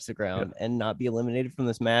rope and touch the ground and not be eliminated from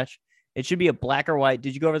this match. It should be a black or white.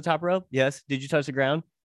 Did you go over the top rope? Yes. Did you touch the ground?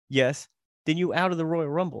 Yes. Then you out of the Royal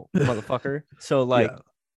Rumble, motherfucker. So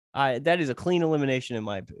that is a clean elimination in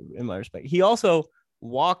my respect. He also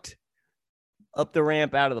walked up the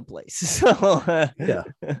ramp out of the place. So yeah.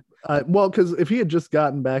 Well, because if he had just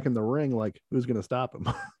gotten back in the ring, like, who's going to stop him?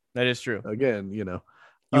 That is true. Again, You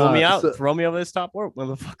want me out? Throw me over this top rope,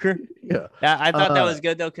 motherfucker. Yeah. I thought that was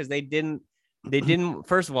good though, because they didn't.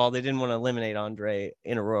 First of all, they didn't want to eliminate Andre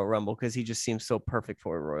in a Royal Rumble because he just seems so perfect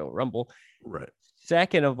for a Royal Rumble. Right.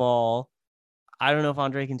 Second of all, I don't know if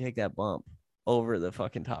Andre can take that bump over the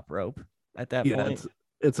fucking top rope at that point.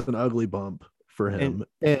 It's an ugly bump for him,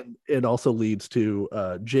 and it also leads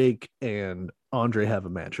to Jake and Andre have a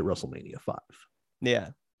match at WrestleMania 5. Yeah.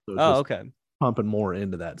 So okay. Pumping more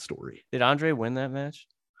into that story. Did Andre win that match?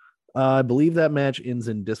 I believe that match ends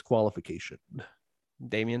in disqualification.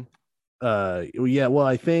 Damien? Yeah, well,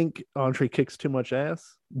 I think Andre kicks too much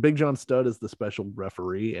ass. Big John Studd is the special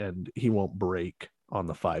referee, and he won't break on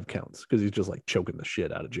the 5 counts because he's just like choking the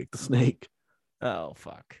shit out of Jake the Snake. Oh,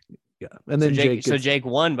 fuck. Yeah. And then Jake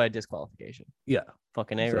won by disqualification. Yeah.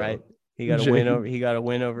 Fucking A, right? He got a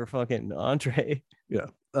win over fucking Andre. Yeah.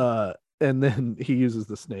 And then he uses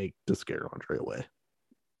the snake to scare Andre away.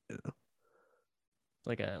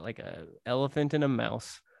 Like a elephant and a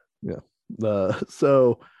mouse. Yeah.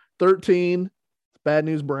 So 13, Bad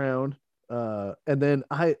News Brown. And then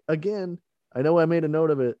I know I made a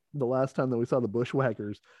note of it the last time that we saw the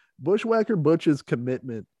Bushwhackers. Bushwhacker Butch's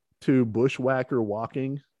commitment to bushwhacker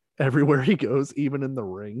walking everywhere he goes, even in the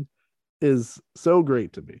ring, is so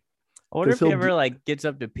great to me. I wonder if he ever gets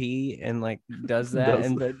up to pee and does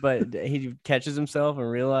that, but he catches himself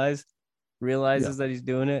and realizes that he's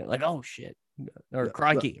doing it. Like, oh shit, or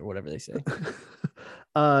crikey, or whatever they say.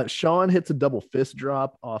 Shawn hits a double fist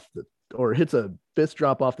drop hits a fist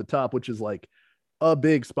drop off the top, which is like a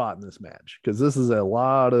big spot in this match because this is a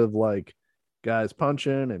lot of guys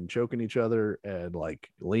punching and choking each other and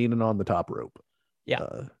leaning on the top rope. Yeah,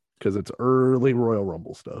 because it's early Royal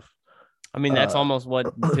Rumble stuff. I mean, that's almost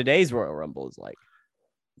what today's Royal Rumble is like.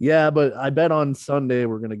 Yeah, but I bet on Sunday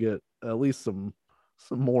we're gonna get at least some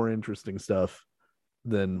more interesting stuff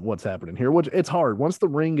than what's happening here. Which it's hard once the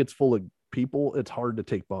ring gets full of people. It's hard to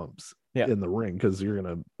take bumps in the ring because you're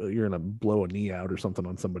gonna blow a knee out or something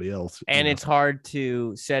on somebody else. And it's hard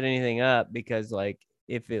to set anything up because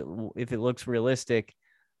if it looks realistic,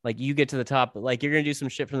 you get to the top, you're gonna do some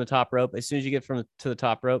shit from the top rope. As soon as you get to the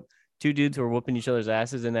top rope, 2 dudes who are whooping each other's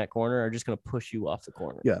asses in that corner are just going to push you off the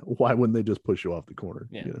corner. Yeah. Why wouldn't they just push you off the corner?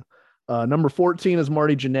 Yeah. Number 14 is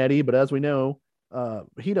Marty Jannetty, but as we know,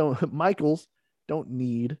 Michaels don't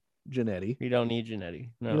need Jannetty. You don't need Jannetty.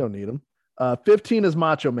 No. You don't need him. 15 is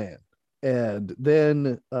Macho Man. And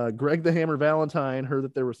then Greg the Hammer Valentine heard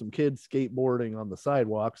that there were some kids skateboarding on the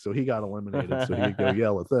sidewalk, so he got eliminated so he could go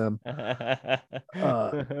yell at them.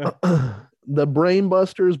 The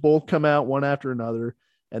Brainbusters both come out one after another,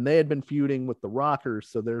 and they had been feuding with the Rockers,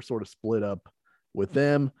 so they're sort of split up with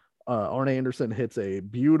them. Arn Anderson hits a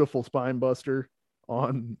beautiful spine buster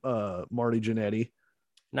on Marty Jannetty.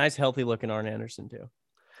 Nice, healthy looking Arn Anderson too.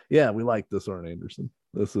 Yeah, we like this Arn Anderson.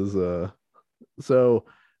 This is so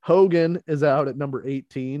Hogan is out at number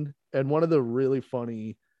 18, and one of the really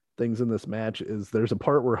funny things in this match is there's a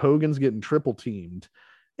part where Hogan's getting triple teamed,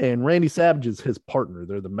 and Randy Savage is his partner.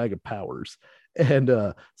 They're the Mega Powers, and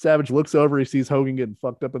Savage looks over, he sees Hogan getting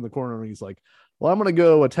fucked up in the corner, and he's like, well, I'm gonna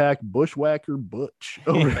go attack Bushwhacker Butch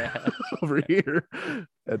over here.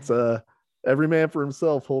 It's every man for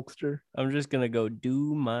himself, Hulkster. I'm just gonna go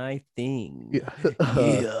do my thing.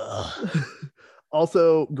 Yeah.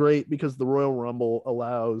 Also great because the Royal Rumble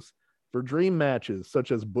allows for dream matches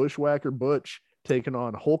such as Bushwhacker Butch taking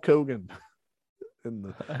on Hulk Hogan.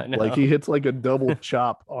 And like he hits like a double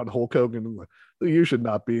chop on Hulk Hogan. Like, you should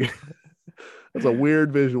not be. That's a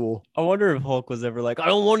weird visual. I wonder if Hulk was ever like, I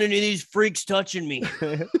don't want any of these freaks touching me.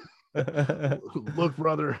 Look,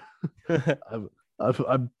 brother,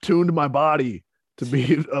 I've tuned my body to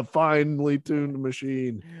be a finely tuned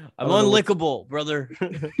machine. I'm unlickable, brother.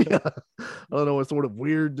 Yeah. I don't know what sort of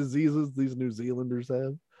weird diseases these New Zealanders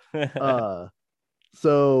have.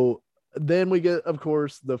 So then we get, of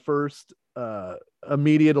course, the first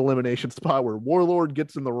immediate elimination spot where Warlord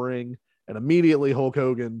gets in the ring and immediately Hulk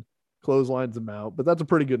Hogan clotheslines him out. But that's a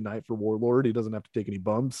pretty good night for Warlord. He doesn't have to take any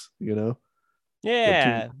bumps, you know?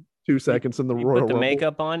 Yeah. 2 seconds in the Royal Put the Rumble.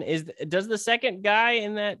 makeup on. Does the second guy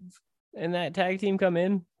in that tag team come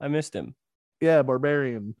in? I missed him. Yeah,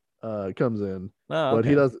 Barbarian comes in. Oh,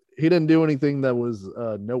 okay. But he didn't do anything that was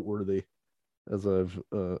noteworthy as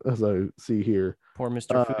I see here. Poor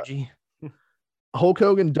Mr. Fuji. Hulk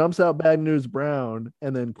Hogan dumps out Bad News Brown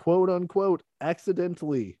and then quote unquote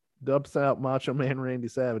accidentally dumps out Macho Man Randy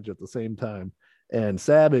Savage at the same time. And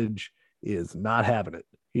Savage is not having it.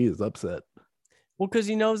 He is upset. Well, because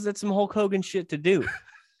he knows that's some Hulk Hogan shit to do.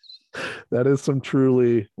 That is some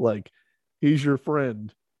truly, like, he's your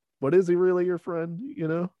friend. But is he really your friend? You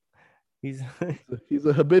know? He's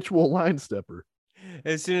a habitual line stepper.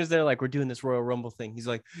 As soon as they're like, we're doing this Royal Rumble thing, he's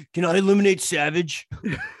like, can I eliminate Savage?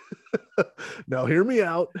 Now hear me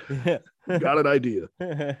out. Got an idea.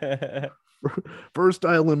 First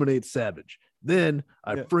I eliminate Savage. Then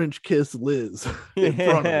I French kiss Liz in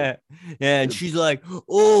front of her. Yeah, and she's like,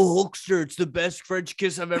 oh, Hulkster, it's the best French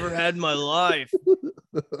kiss I've ever had in my life.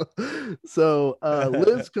 So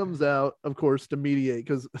Liz comes out, of course, to mediate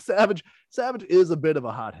because Savage is a bit of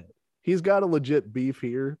a hothead. He's got a legit beef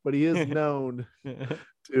here, but he is known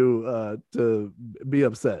to be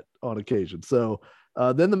upset on occasion. So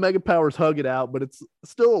then the Mega Powers hug it out, but it's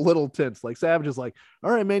still a little tense. Like Savage is like, all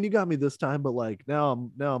right, man, you got me this time, but like now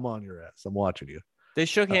I'm on your ass. I'm watching you. They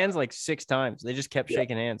shook hands like 6 times. They just kept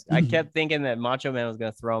shaking hands. I kept thinking that Macho Man was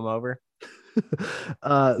going to throw him over.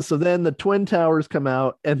 So then the Twin Towers come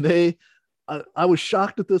out, and I was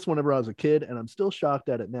shocked at this whenever I was a kid, and I'm still shocked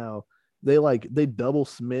at it now. They double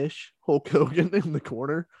smish Hulk Hogan in the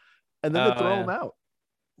corner, and then they throw him out.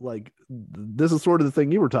 Like, this is sort of the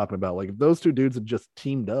thing you were talking about. Like, if those two dudes had just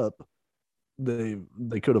teamed up, they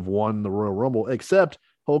could have won the Royal Rumble. Except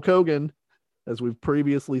Hulk Hogan, as we've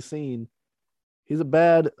previously seen, he's a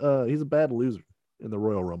bad loser in the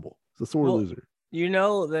Royal Rumble. He's a sore loser. You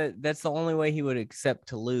know that's the only way he would accept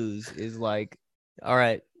to lose is like, all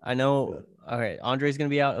right, I know. All right, Andre's gonna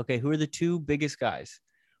be out. Okay, who are the 2 biggest guys?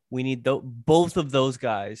 We need both of those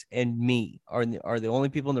guys and me are the only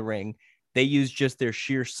people in the ring. They use just their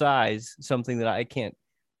sheer size, something that I can't,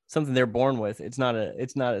 something they're born with. It's not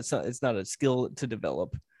a skill to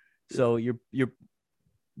develop. So you're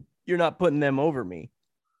not putting them over me.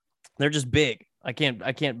 They're just big. I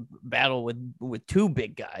can't battle with 2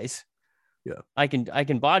 big guys. Yeah, I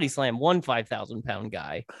can body slam one 5,000 pound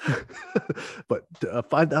guy, but a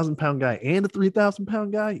 5,000 pound guy and a 3,000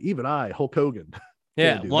 pound guy, even Hulk Hogan.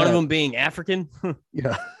 Yeah, one of them being African.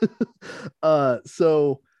 Yeah.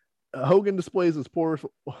 So Hogan displays his poor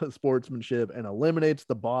sportsmanship and eliminates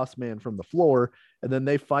the boss man from the floor, and then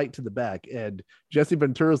they fight to the back. And Jesse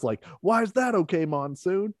Ventura's like, "Why is that okay,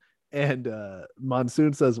 Monsoon?" And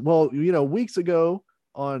Monsoon says, "Well, you know, weeks ago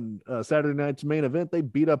on Saturday Night's Main Event, they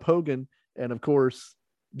beat up Hogan." And of course,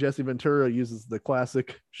 Jesse Ventura uses the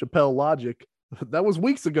classic Chappelle logic. That was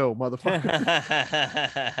weeks ago, motherfucker.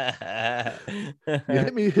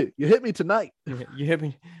 You hit me tonight. You hit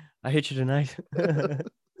me. I hit you tonight.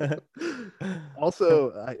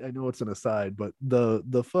 Also, I know it's an aside, but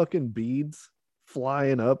the fucking beads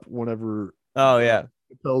flying up whenever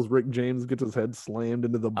tells Rick James gets his head slammed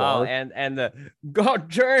into the bar. And the god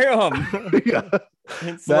damn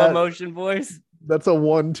in slow motion voice. That's a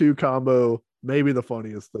 1-2 combo, maybe the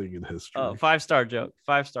funniest thing in history. 5-star joke.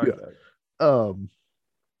 5-star joke.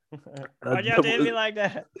 Why'd you have to hit me like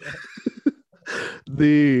that?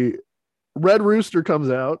 The Red Rooster comes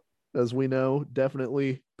out, as we know,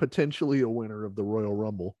 definitely potentially a winner of the Royal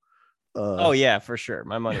Rumble. Oh yeah, for sure.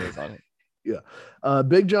 My money was on it. Yeah.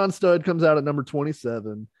 Big John Studd comes out at number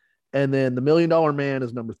 27, and then the $1 Million Man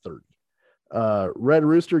is number 30. Red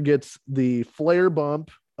Rooster gets the Flair bump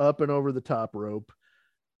up and over the top rope,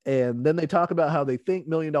 and then they talk about how they think $1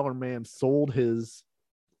 Million Man sold his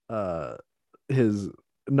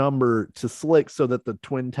number to Slick so that the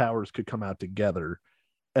Twin Towers could come out together,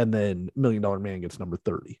 and then $1 Million Man gets number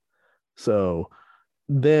 30. So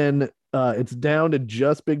then it's down to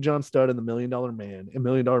just Big John Studd and the $1 Million Man, and $1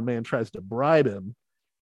 Million Man tries to bribe him,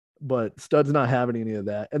 but Studd's not having any of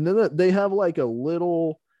that. And then they have like a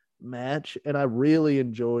little match, and I really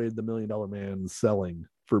enjoyed the $1 Million Man selling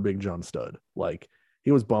for Big John Studd. Like,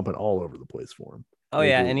 he was bumping all over the place for him. Oh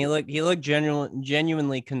yeah, and he looked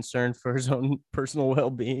genuinely concerned for his own personal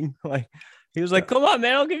well-being. Like, he was like, "Come on,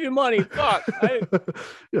 man, I'll give you money. Fuck, I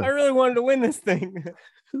really wanted to win this thing."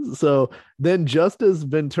 So then, just as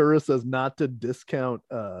Ventura says not to discount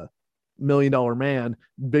 $1 Million Man,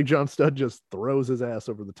 Big John Studd just throws his ass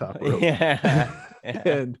over the top rope.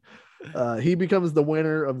 And he becomes the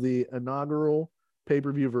winner of the inaugural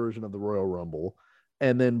pay-per-view version of the Royal Rumble.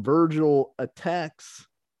 And then Virgil attacks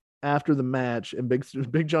after the match, and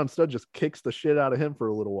Big John Studd just kicks the shit out of him for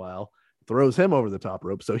a little while, throws him over the top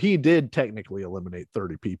rope. So he did technically eliminate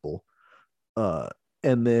 30 people.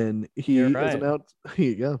 And then he is announced,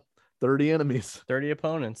 30 enemies, 30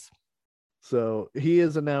 opponents. So he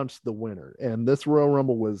is announced the winner. And this Royal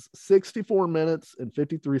Rumble was 64 minutes and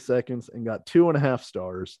 53 seconds and got 2.5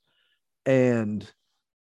 stars. And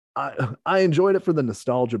I enjoyed it for the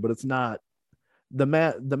nostalgia, but it's not. The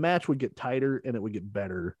match would get tighter and it would get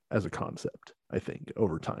better as a concept, I think,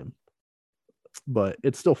 over time. But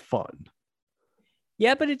it's still fun.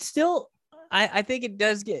 Yeah, but it's still, I think it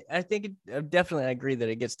does get, definitely I agree that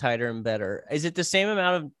it gets tighter and better. Is it the same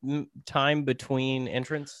amount of time between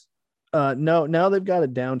entrants? No, now they've got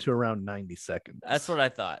it down to around 90 seconds. That's what I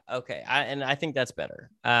thought. Okay. I think that's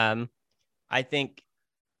better. I think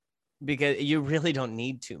because you really don't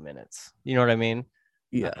need 2 minutes. You know what I mean?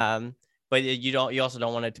 Yeah. But you also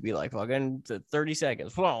don't want it to be like fucking 30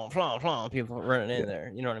 seconds. People running in there.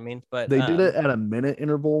 You know what I mean? But they did it at a minute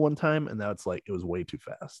interval one time, and that's like it was way too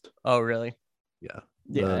fast. Oh, really? Yeah.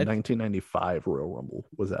 The 1995 Royal Rumble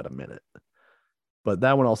was at a minute. But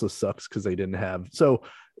that one also sucks because they didn't have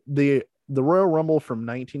the Royal Rumble from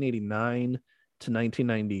 1989 to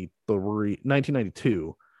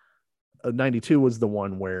 1992. 92 was the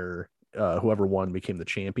one where whoever won became the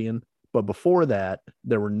champion. But before that,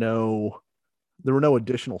 there were no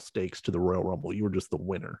additional stakes to the Royal Rumble. You were just the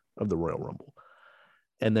winner of the Royal Rumble.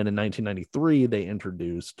 And then in 1993, they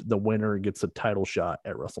introduced the winner gets a title shot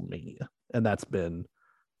at WrestleMania. And that's been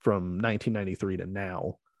from 1993 to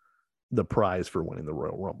now the prize for winning the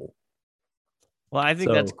Royal Rumble. Well, I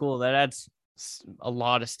think that's cool. That adds a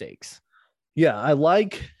lot of stakes. Yeah, I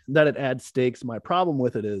like that it adds stakes. My problem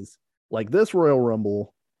with it is, like, this Royal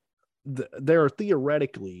Rumble, there are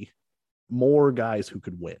theoretically more guys who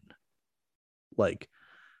could win. Like,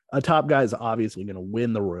 a top guy is obviously going to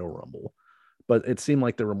win the Royal Rumble, but it seemed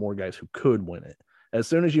like there were more guys who could win it. As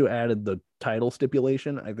soon as you added the title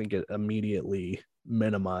stipulation, I think it immediately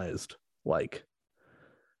minimized like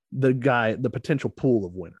the potential pool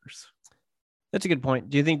of winners. That's a good point.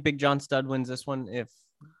 Do you think Big John Studd wins this one if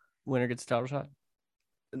winner gets a title shot?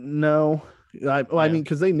 No, I mean,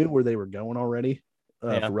 because they knew where they were going already. For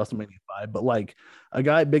WrestleMania 5, but like a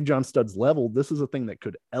guy at Big John Studd's level, this is a thing that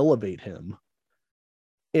could elevate him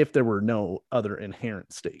if there were no other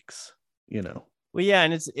inherent stakes, you know? Well, yeah,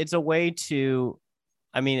 and it's a way to,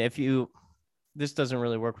 I mean, this doesn't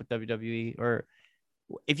really work with WWE, or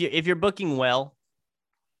if you're booking well,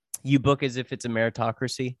 you book as if it's a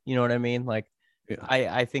meritocracy. You know what I mean? Like,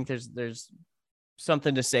 I think there's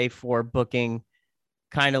something to say for booking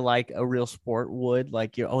kind of like a real sport would,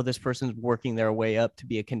 like, this person's working their way up to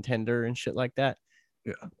be a contender and shit like that.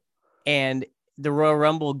 Yeah. And the Royal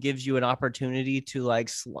Rumble gives you an opportunity to like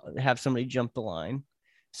have somebody jump the line.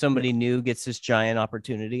 Somebody new gets this giant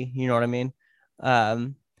opportunity. You know what I mean?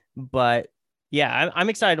 But yeah, I'm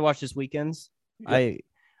excited to watch this weekend's. Yeah.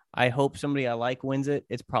 I hope somebody I like wins it.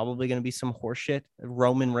 It's probably going to be some horseshit.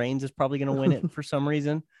 Roman Reigns is probably going to win it for some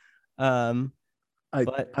reason.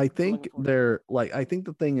 But I think they're like, I think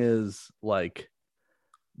the thing is like,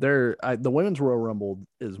 the women's Royal Rumble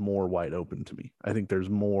is more wide open to me. I think there's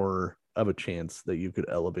more of a chance that you could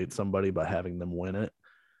elevate somebody by having them win it.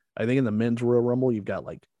 I think in the men's Royal Rumble, you've got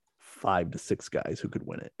like 5 to 6 guys who could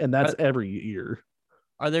win it, and that's every year.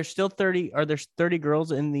 Are there still 30? Are there 30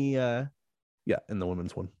 girls in the? Yeah, in the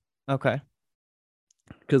women's one. Okay.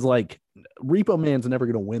 Because like Repo Man's never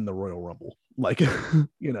going to win the Royal Rumble, like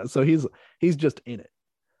so he's just in it.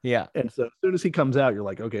 Yeah. And so as soon as he comes out, you're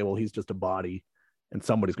like, okay, well, he's just a body, and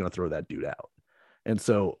somebody's going to throw that dude out. And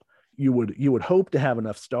so you would hope to have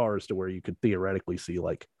enough stars to where you could theoretically see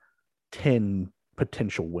like 10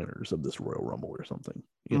 potential winners of this Royal Rumble or something,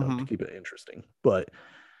 to keep it interesting. But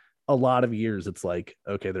a lot of years it's like,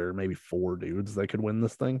 okay, there are maybe 4 dudes that could win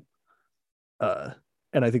this thing.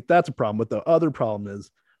 And I think that's a problem. But the other problem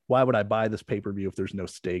is, why would I buy this pay-per-view if there's no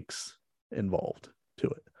stakes involved to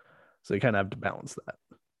it? So you kind of have to balance that.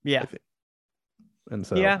 Yeah. I think. And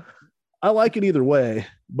so I like it either way,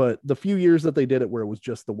 but the few years that they did it where it was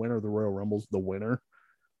just the winner of the Royal Rumble's the winner,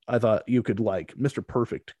 I thought you could like Mr.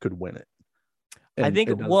 Perfect could win it. And I think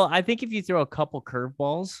if you throw a couple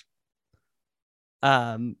curveballs,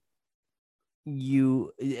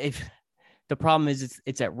 if the problem is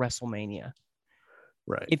it's at WrestleMania.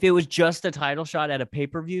 Right. If it was just a title shot at a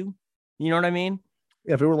pay-per-view, you know what I mean?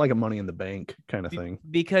 Yeah, if it were like a Money in the Bank kind of thing.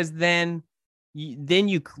 Because then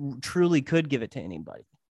you truly could give it to anybody,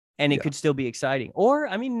 and it could still be exciting. Or,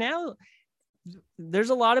 I mean, now there's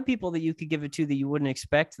a lot of people that you could give it to that you wouldn't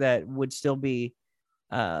expect that would still be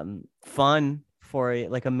fun for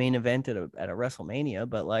a main event at a WrestleMania.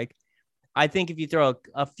 But like, I think if you throw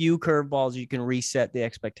a few curveballs, you can reset the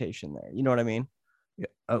expectation there. You know what I mean? Yeah,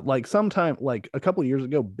 like sometime, like a couple of years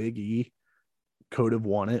ago, Big E could have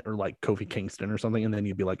won it, or like Kofi Kingston or something, and then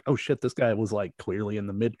you'd be like, oh shit, this guy was like clearly in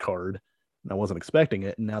the mid card, and I wasn't expecting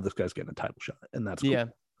it, and now this guy's getting a title shot, and that's cool.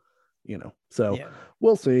 So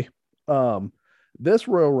we'll see. This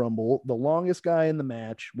Royal Rumble, the longest guy in the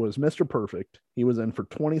match was Mr. Perfect. He was in for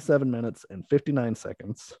 27 minutes and 59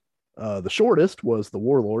 seconds. The shortest was the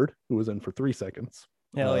Warlord, who was in for 3 seconds.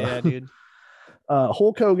 Hell yeah, dude.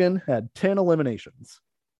 Hulk Hogan had 10 eliminations,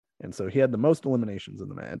 and so he had the most eliminations in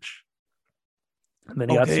the match. And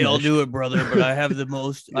then I'll do it, brother, but I have the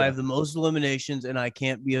most. I have the most eliminations, and I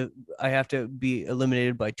have to be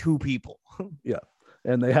eliminated by 2 people. Yeah,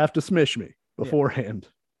 and they have to smish me beforehand.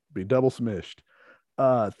 Be double smished.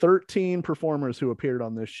 13 performers who appeared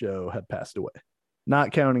on this show had passed away,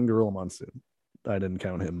 not counting Gorilla Monsoon. I didn't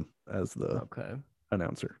count him as the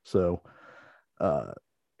announcer. So,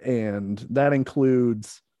 and that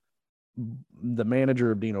includes the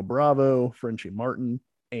manager of Dino Bravo, Frenchie Martin,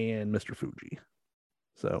 and Mr. Fuji.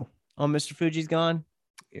 So, Mr. Fuji's gone.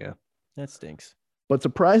 Yeah, that stinks. But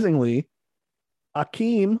surprisingly,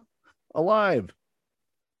 Akeem alive.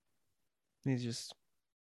 He's just,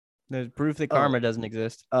 there's proof that karma doesn't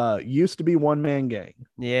exist. Used to be One Man Gang.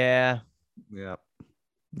 Yeah.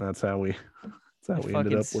 That's how we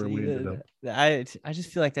ended up where we ended up. I just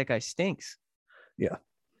feel like that guy stinks. Yeah.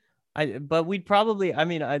 But we'd probably,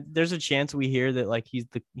 there's a chance we hear that like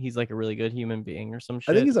he's like a really good human being or some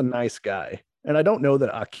shit. I think he's a nice guy. And I don't know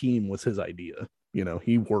that Akeem was his idea.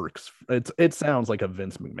 He works. It sounds like a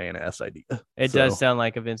Vince McMahon ass idea. It does sound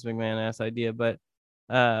like a Vince McMahon ass idea, but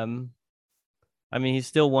he's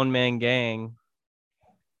still One Man Gang.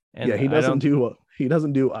 And he doesn't do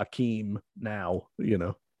Akeem now,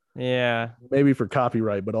 Yeah. Maybe for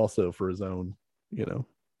copyright, but also for his own,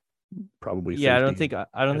 probably. Yeah, I don't think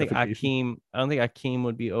Akeem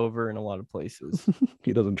would be over in a lot of places.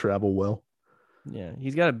 He doesn't travel well. Yeah,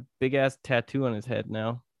 he's got a big ass tattoo on his head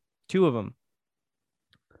now. 2 of them.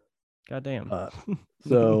 Goddamn.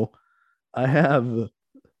 So that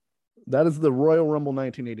is the Royal Rumble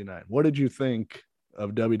 1989. What did you think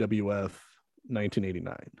of WWF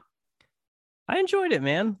 1989? I enjoyed it,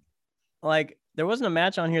 man. Like, there wasn't a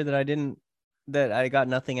match on here that I got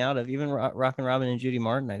nothing out of. Even Rockin' Robin and Judy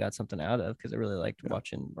Martin, I got something out of because I really liked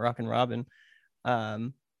watching Rockin' Robin.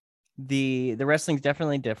 The wrestling's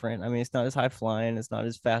definitely different. It's not as high flying, it's not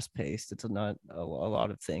as fast paced, it's not a lot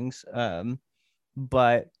of things.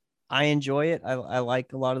 But I enjoy it. I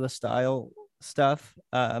like a lot of the style stuff.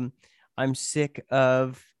 I'm sick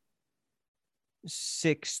of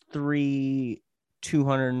 6'3",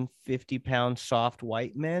 250-pound soft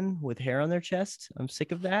white men with hair on their chest. I'm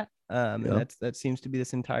sick of that. And that seems to be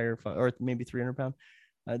this entire, or maybe 300 pound.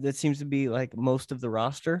 That seems to be like most of the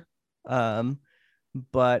roster.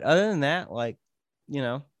 But other than that, like,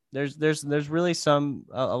 There's really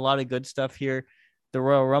a lot of good stuff here. The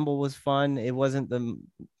Royal Rumble was fun. It wasn't the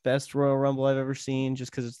best Royal Rumble I've ever seen, just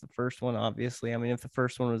because it's the first one. Obviously, I mean, if the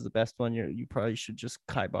first one was the best one, you probably should just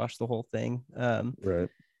kibosh the whole thing. Right.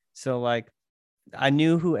 So like, I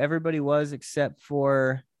knew who everybody was except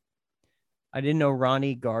for I didn't know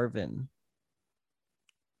Ronnie Garvin.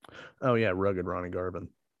 Oh yeah, rugged Ronnie Garvin.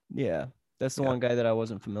 Yeah, that's the one guy that I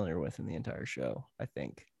wasn't familiar with in the entire show. I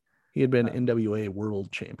think he had been NWA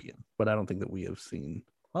World Champion, but I don't think that we have seen.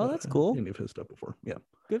 Oh, that's cool. Any of his stuff before. Yeah.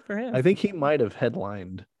 Good for him. I think he might have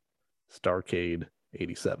headlined Starrcade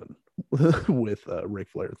 87 with Ric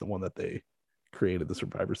Flair, the one that they created the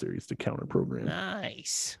Survivor Series to counter program.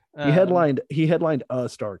 Nice. He headlined a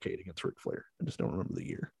Starrcade against Ric Flair. I just don't remember the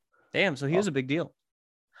year. Damn, so he was a big deal.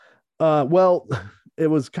 Well, it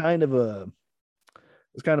was kind of a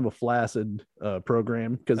flaccid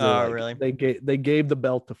program because really? they gave the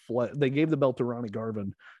belt to Ronnie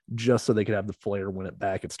Garvin just so they could have the Flair win it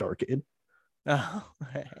back at Starrcade. Oh.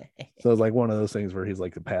 So it was like one of those things where he's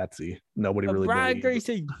like the patsy. Nobody really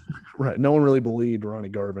Gracie. Right. No one really believed Ronnie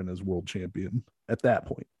Garvin as world champion at that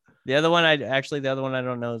point. The other one I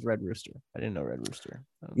don't know is Red Rooster. I didn't know Red Rooster.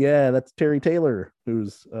 Yeah, that's Terry Taylor,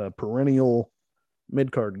 who's a perennial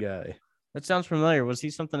mid-card guy. That sounds familiar. Was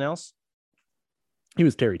he something else? He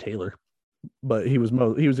was Terry Taylor, but he was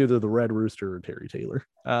either the Red Rooster or Terry Taylor.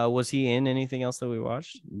 Was he in anything else that we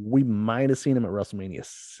watched? We might have seen him at WrestleMania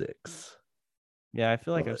 6. Yeah, I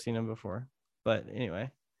feel like I've seen him before. But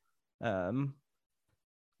anyway. That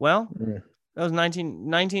was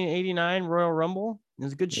 1989 Royal Rumble. It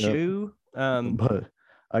was a good show. But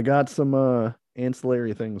I got some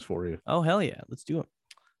ancillary things for you. Oh, hell yeah. Let's do it.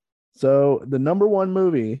 So the number one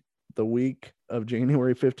movie the week of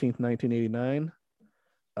January 15th, 1989.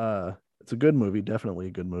 It's a good movie. Definitely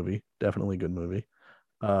a good movie.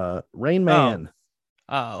 Rain Man.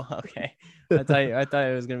 Oh, okay. I thought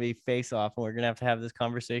it was going to be Face Off and we're going to have this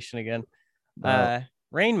conversation again.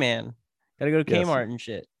 Rain Man. Got to go to Kmart and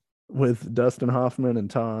shit. With Dustin Hoffman and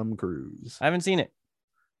Tom Cruise. I haven't seen it.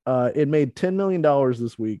 It made $10 million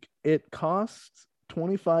this week. It costs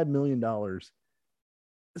 $25 million.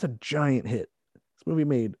 It's a giant hit. This movie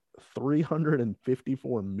made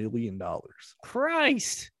 $354 million.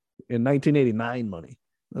 Christ. In 1989 money.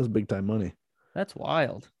 That was big time money. That's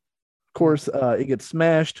wild. Of course, it gets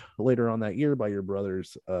smashed later on that year by your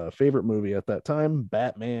brother's favorite movie at that time,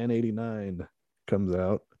 Batman 89 comes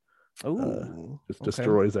out. Oh, just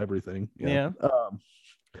destroys everything. Yeah.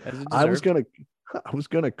 I was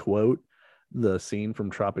gonna quote the scene from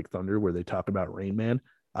Tropic Thunder where they talk about Rain Man.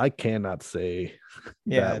 I cannot say.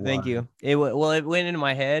 Yeah, thank you. It went into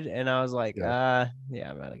my head, and I was like, I'm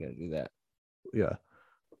not gonna do that. Yeah.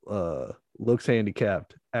 Looks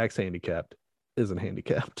handicapped, acts handicapped, isn't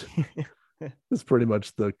handicapped. It's pretty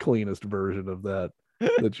much the cleanest version of that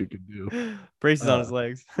you could do. Braces on his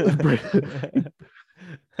legs.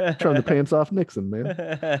 Trying the pants off Nixon, man.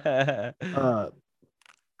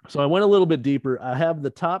 So I went a little bit deeper. I have the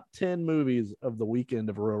top 10 movies of the weekend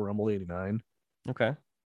of Royal Rumble 89. Okay.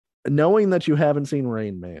 Knowing that you haven't seen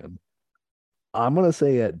Rain Man, I'm going to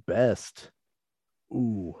say at best,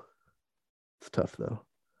 it's tough though.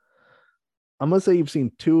 I'm going to say you've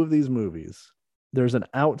seen 2 of these movies. There's an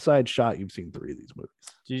outside shot you've seen 3 of these movies.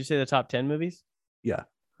 Did you say the top 10 movies? Yeah.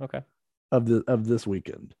 Okay. Of this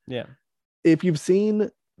weekend. Yeah. If you've seen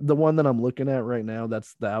the one that I'm looking at right now,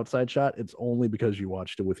 that's the outside shot. It's only because you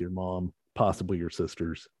watched it with your mom, possibly your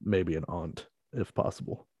sisters, maybe an aunt, if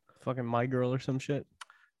possible. Fucking My Girl or some shit.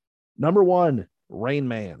 Number 1, Rain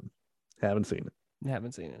Man. Haven't seen it.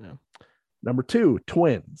 Haven't seen it, no. Number 2,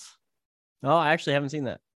 Twins. Oh, I actually haven't seen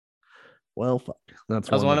that. Well, fuck. That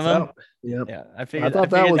was one of them. Yep. Yeah, I figured.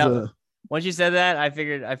 Once you said that, I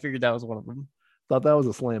figured that was one of them. Thought that was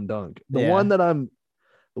a slam dunk. The one that I'm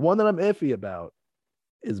iffy about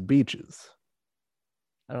is Beaches.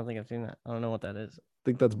 I don't think I've seen that. I don't know what that is. I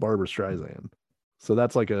think that's Barbra Streisand. So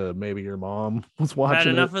that's like maybe your mom was watching. I've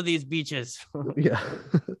had enough of these beaches. Yeah.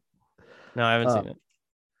 No, I haven't seen it.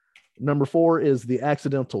 Number 4 is The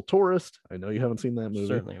Accidental Tourist. I know you haven't seen that movie.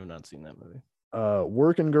 Certainly have not seen that movie.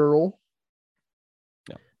 Working Girl.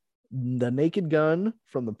 No. The Naked Gun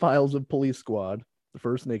from the Files of Police Squad, the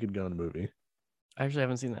first Naked Gun movie. I actually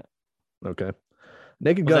haven't seen that. Okay.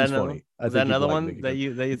 Naked Gun's funny. Is that another one that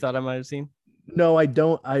you thought I might have seen? No, I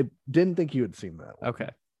don't. I didn't think you had seen that one.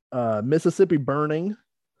 Okay. Mississippi Burning.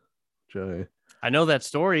 I know that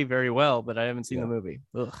story very well, but I haven't seen the movie.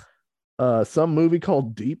 Ugh. Some movie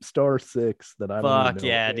called Deep Star 6 that I don't Fuck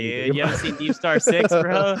yeah, dude. You haven't seen Deep Star 6,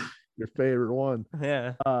 bro? Your favorite one.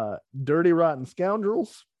 Yeah. Dirty Rotten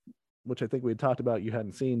Scoundrels, which I think we had talked about. You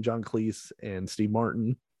hadn't seen. John Cleese and Steve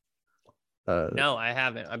Martin. No, I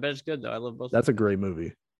haven't. I bet it's good though. I love both. That's a great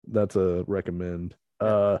movie. That's a recommend.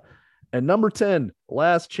 And number 10,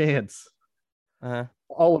 Last Chance.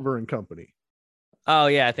 Oliver and Company. Oh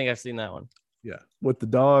yeah, I think I've seen that one. Yeah, with the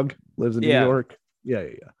dog, lives in New York. Yeah.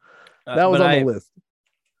 That was on the list.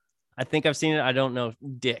 I think I've seen it. I don't know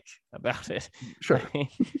dick about it. Sure.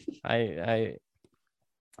 It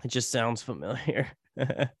just sounds familiar.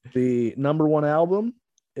 The number 1 album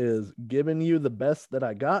is Giving You the Best That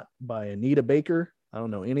I Got by Anita Baker. I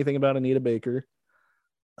don't know anything about Anita Baker.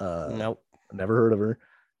 Nope. Never heard of her.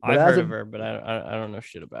 I've heard of her, but I don't know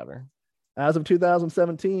shit about her. As of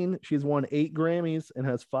 2017, she's won 8 Grammys and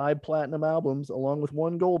has 5 platinum albums along with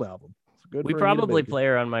 1 gold album. Good. We probably play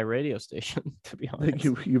her on my radio station, to be honest.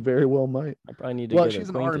 You very well might. I probably need to get she's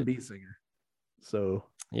acquainted. an R&B singer. So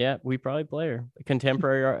yeah, we probably play her.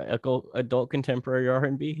 Contemporary adult contemporary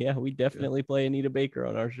R&B. Yeah, we definitely play Anita Baker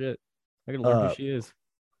on our shit. I can learn who she is.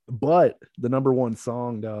 But the number 1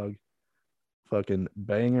 song, dog, fucking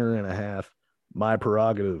banger and a half, My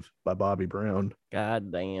Prerogative by Bobby Brown.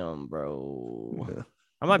 God damn, bro. Yeah,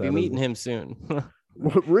 I might be meeting him soon.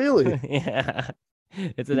 Really? Yeah.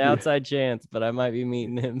 It's an outside chance, but I might be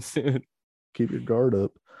meeting him soon. Keep your guard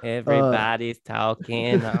up. Everybody's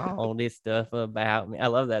talking all this stuff about me. I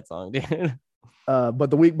love that song, dude. But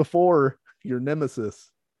the week before, your nemesis,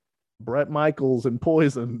 Bret Michaels and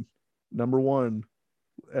Poison, number 1.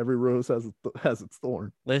 Every rose has its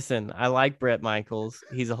thorn. Listen, I like Bret Michaels.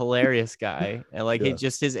 He's a hilarious guy. And like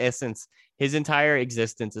just his essence, his entire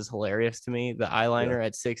existence is hilarious to me. The eyeliner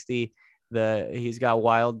at 60, he's got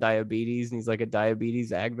wild diabetes and he's like a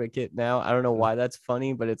diabetes advocate now. I don't know why that's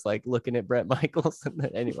funny, but it's like looking at Bret Michaels.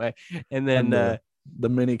 And then the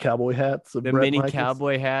mini cowboy hats,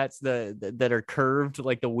 cowboy hats that are curved,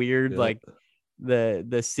 like the weird like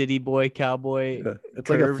the city boy cowboy. Yeah. It's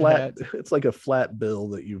like a flat hats. It's like a flat bill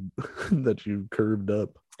that you curved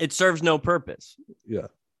up. It serves no purpose. Yeah.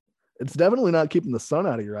 It's definitely not keeping the sun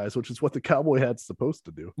out of your eyes, which is what the cowboy hat's supposed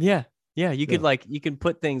to do. Yeah. You could you can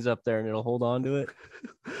put things up there and it'll hold on to it.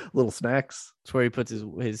 Little snacks. That's where he puts his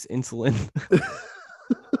insulin.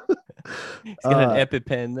 He's got an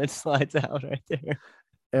EpiPen that slides out right there.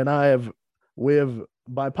 And we have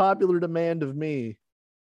by popular demand of me,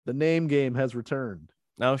 the name game has returned.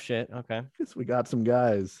 Oh shit. Okay. Yes, we got some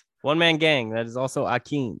guys. One man gang. That is also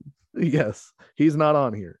Akeem. Yes, he's not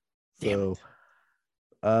on here. So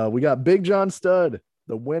we got Big John Studd,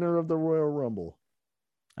 the winner of the Royal Rumble.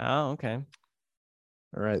 Oh, okay.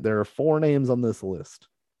 All right. There are 4 names on this list.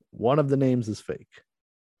 One of the names is fake.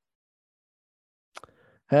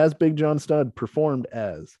 Has Big John Studd performed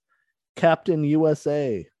as Captain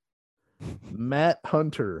USA, Matt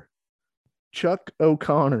Hunter, Chuck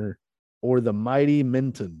O'Connor, or the Mighty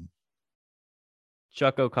Minton?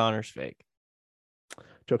 Chuck O'Connor's fake.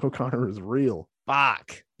 Chuck O'Connor is real.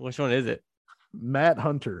 Fuck. Which one is it? Matt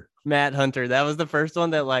Hunter. That was the first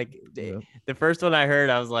one that the first one I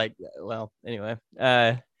heard, I was like, well, anyway,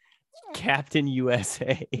 Captain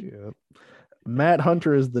USA. Yeah. Matt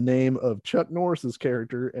Hunter is the name of Chuck Norris's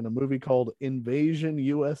character in a movie called Invasion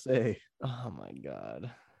USA. Oh my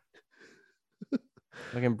God.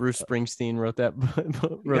 Like Bruce Springsteen wrote that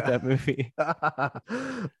movie.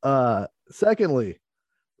 Secondly,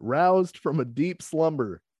 roused from a deep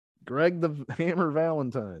slumber, Greg the Hammer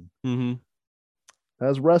Valentine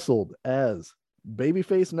has wrestled as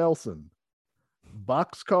Babyface Nelson,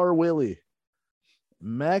 Boxcar Willie,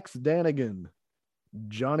 Max Danigan,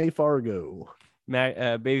 Johnny Fargo.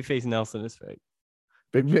 Babyface Nelson is fake.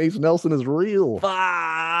 Babyface Nelson is real.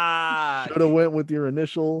 Fuck. Should have went with your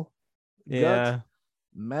initial. Yeah. Gut.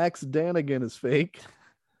 Max Danigan is fake.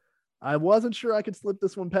 I wasn't sure I could slip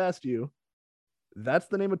this one past you. That's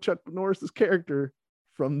the name of Chuck Norris's character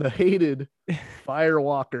from the hated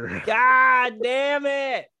Firewalker. God damn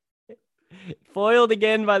it. Foiled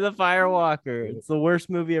again by the Firewalker. It's the worst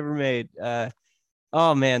movie ever made.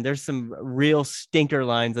 Oh man, there's some real stinker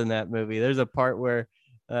lines in that movie. There's a part where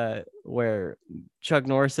Chuck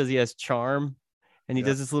Norris says he has charm and he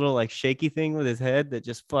does this little like shaky thing with his head that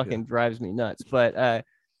just fucking drives me nuts. But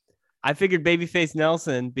I figured Babyface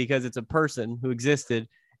Nelson because it's a person who existed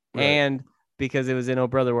and because it was in Oh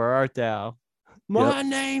Brother, Where Art Thou? My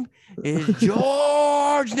name is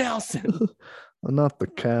George Nelson. Not the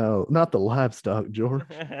cow, not the livestock, George.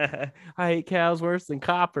 I hate cows worse than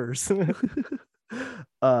coppers.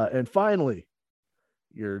 And finally,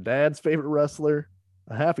 your dad's favorite wrestler,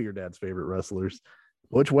 half of your dad's favorite wrestlers,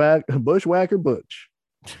 Bushwhacker Butch.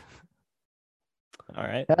 All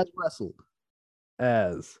right. Has wrestled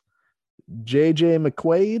as JJ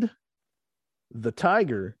McQuaid, the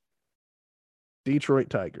Tiger, Detroit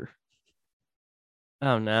Tiger.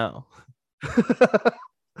 Oh no.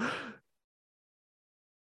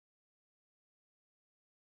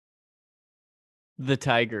 The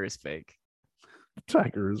tiger is fake.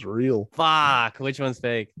 Tiger is real. Fuck, which one's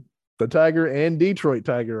fake? The Tiger and Detroit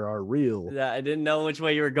Tiger are real. Yeah, I didn't know which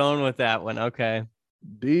way you were going with that one. Okay.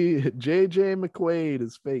 JJ McQuaid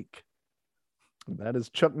is fake. That is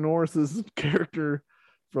Chuck Norris's character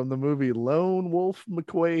from the movie Lone Wolf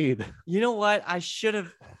McQuaid. You know what? I should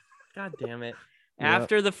have. God damn it. Yeah.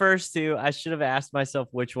 After the first two, I should have asked myself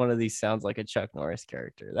which one of these sounds like a Chuck Norris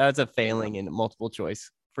character. That was a failing in multiple choice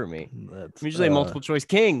for me. That's I'm usually a multiple choice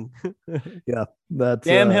king. Yeah, that's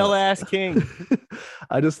damn hell ass king.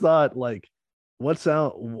 I just thought, like,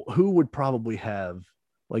 who would probably have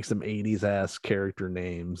like some 80s ass character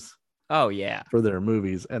names Oh yeah. for their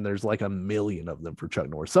movies, and there's like a million of them for Chuck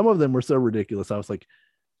Norris. Some of them were so ridiculous, I was like,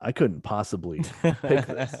 I couldn't possibly pick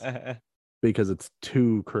this because it's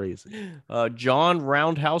too crazy. John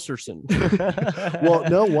Roundhouserson. Well,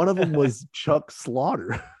 no, one of them was Chuck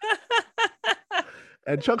Slaughter.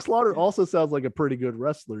 And Chuck Slaughter also sounds like a pretty good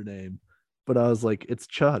wrestler name, but I was like, it's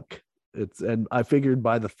Chuck. And I figured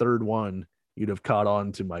by the third one you'd have caught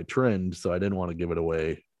on to my trend, so I didn't want to give it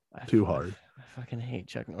away too hard. I fucking hate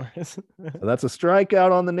Chuck Norris. So that's a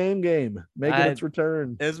strikeout on the name game, making its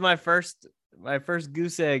return. It was my first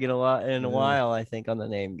goose egg in a while, I think, on the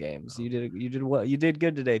name games. You did well. You did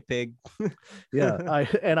good today, pig. Yeah,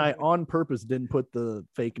 I on purpose didn't put the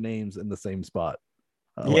fake names in the same spot.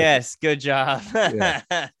 Yes, good job. Yeah.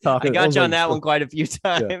 I got you on like, that one quite a few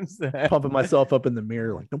times. Yeah. Pumping myself up in the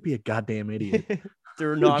mirror, like, don't be a goddamn idiot.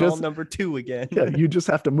 They're not all number 2 again. Yeah, you just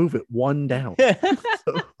have to move it one down.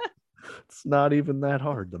 So, it's not even that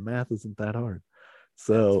hard. The math isn't that hard.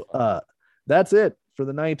 So that's it for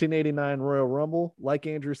the 1989 Royal Rumble. Like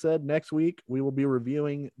Andrew said, next week we will be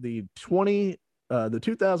reviewing the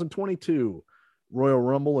 2022 Royal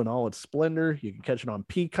Rumble in all its splendor. You can catch it on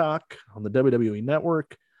Peacock on the WWE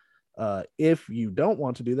Network. If you don't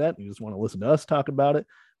want to do that, you just want to listen to us talk about it,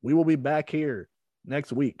 we will be back here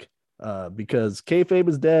next week because kayfabe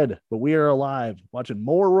is dead, but we are alive watching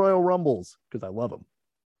more Royal Rumbles because I love them.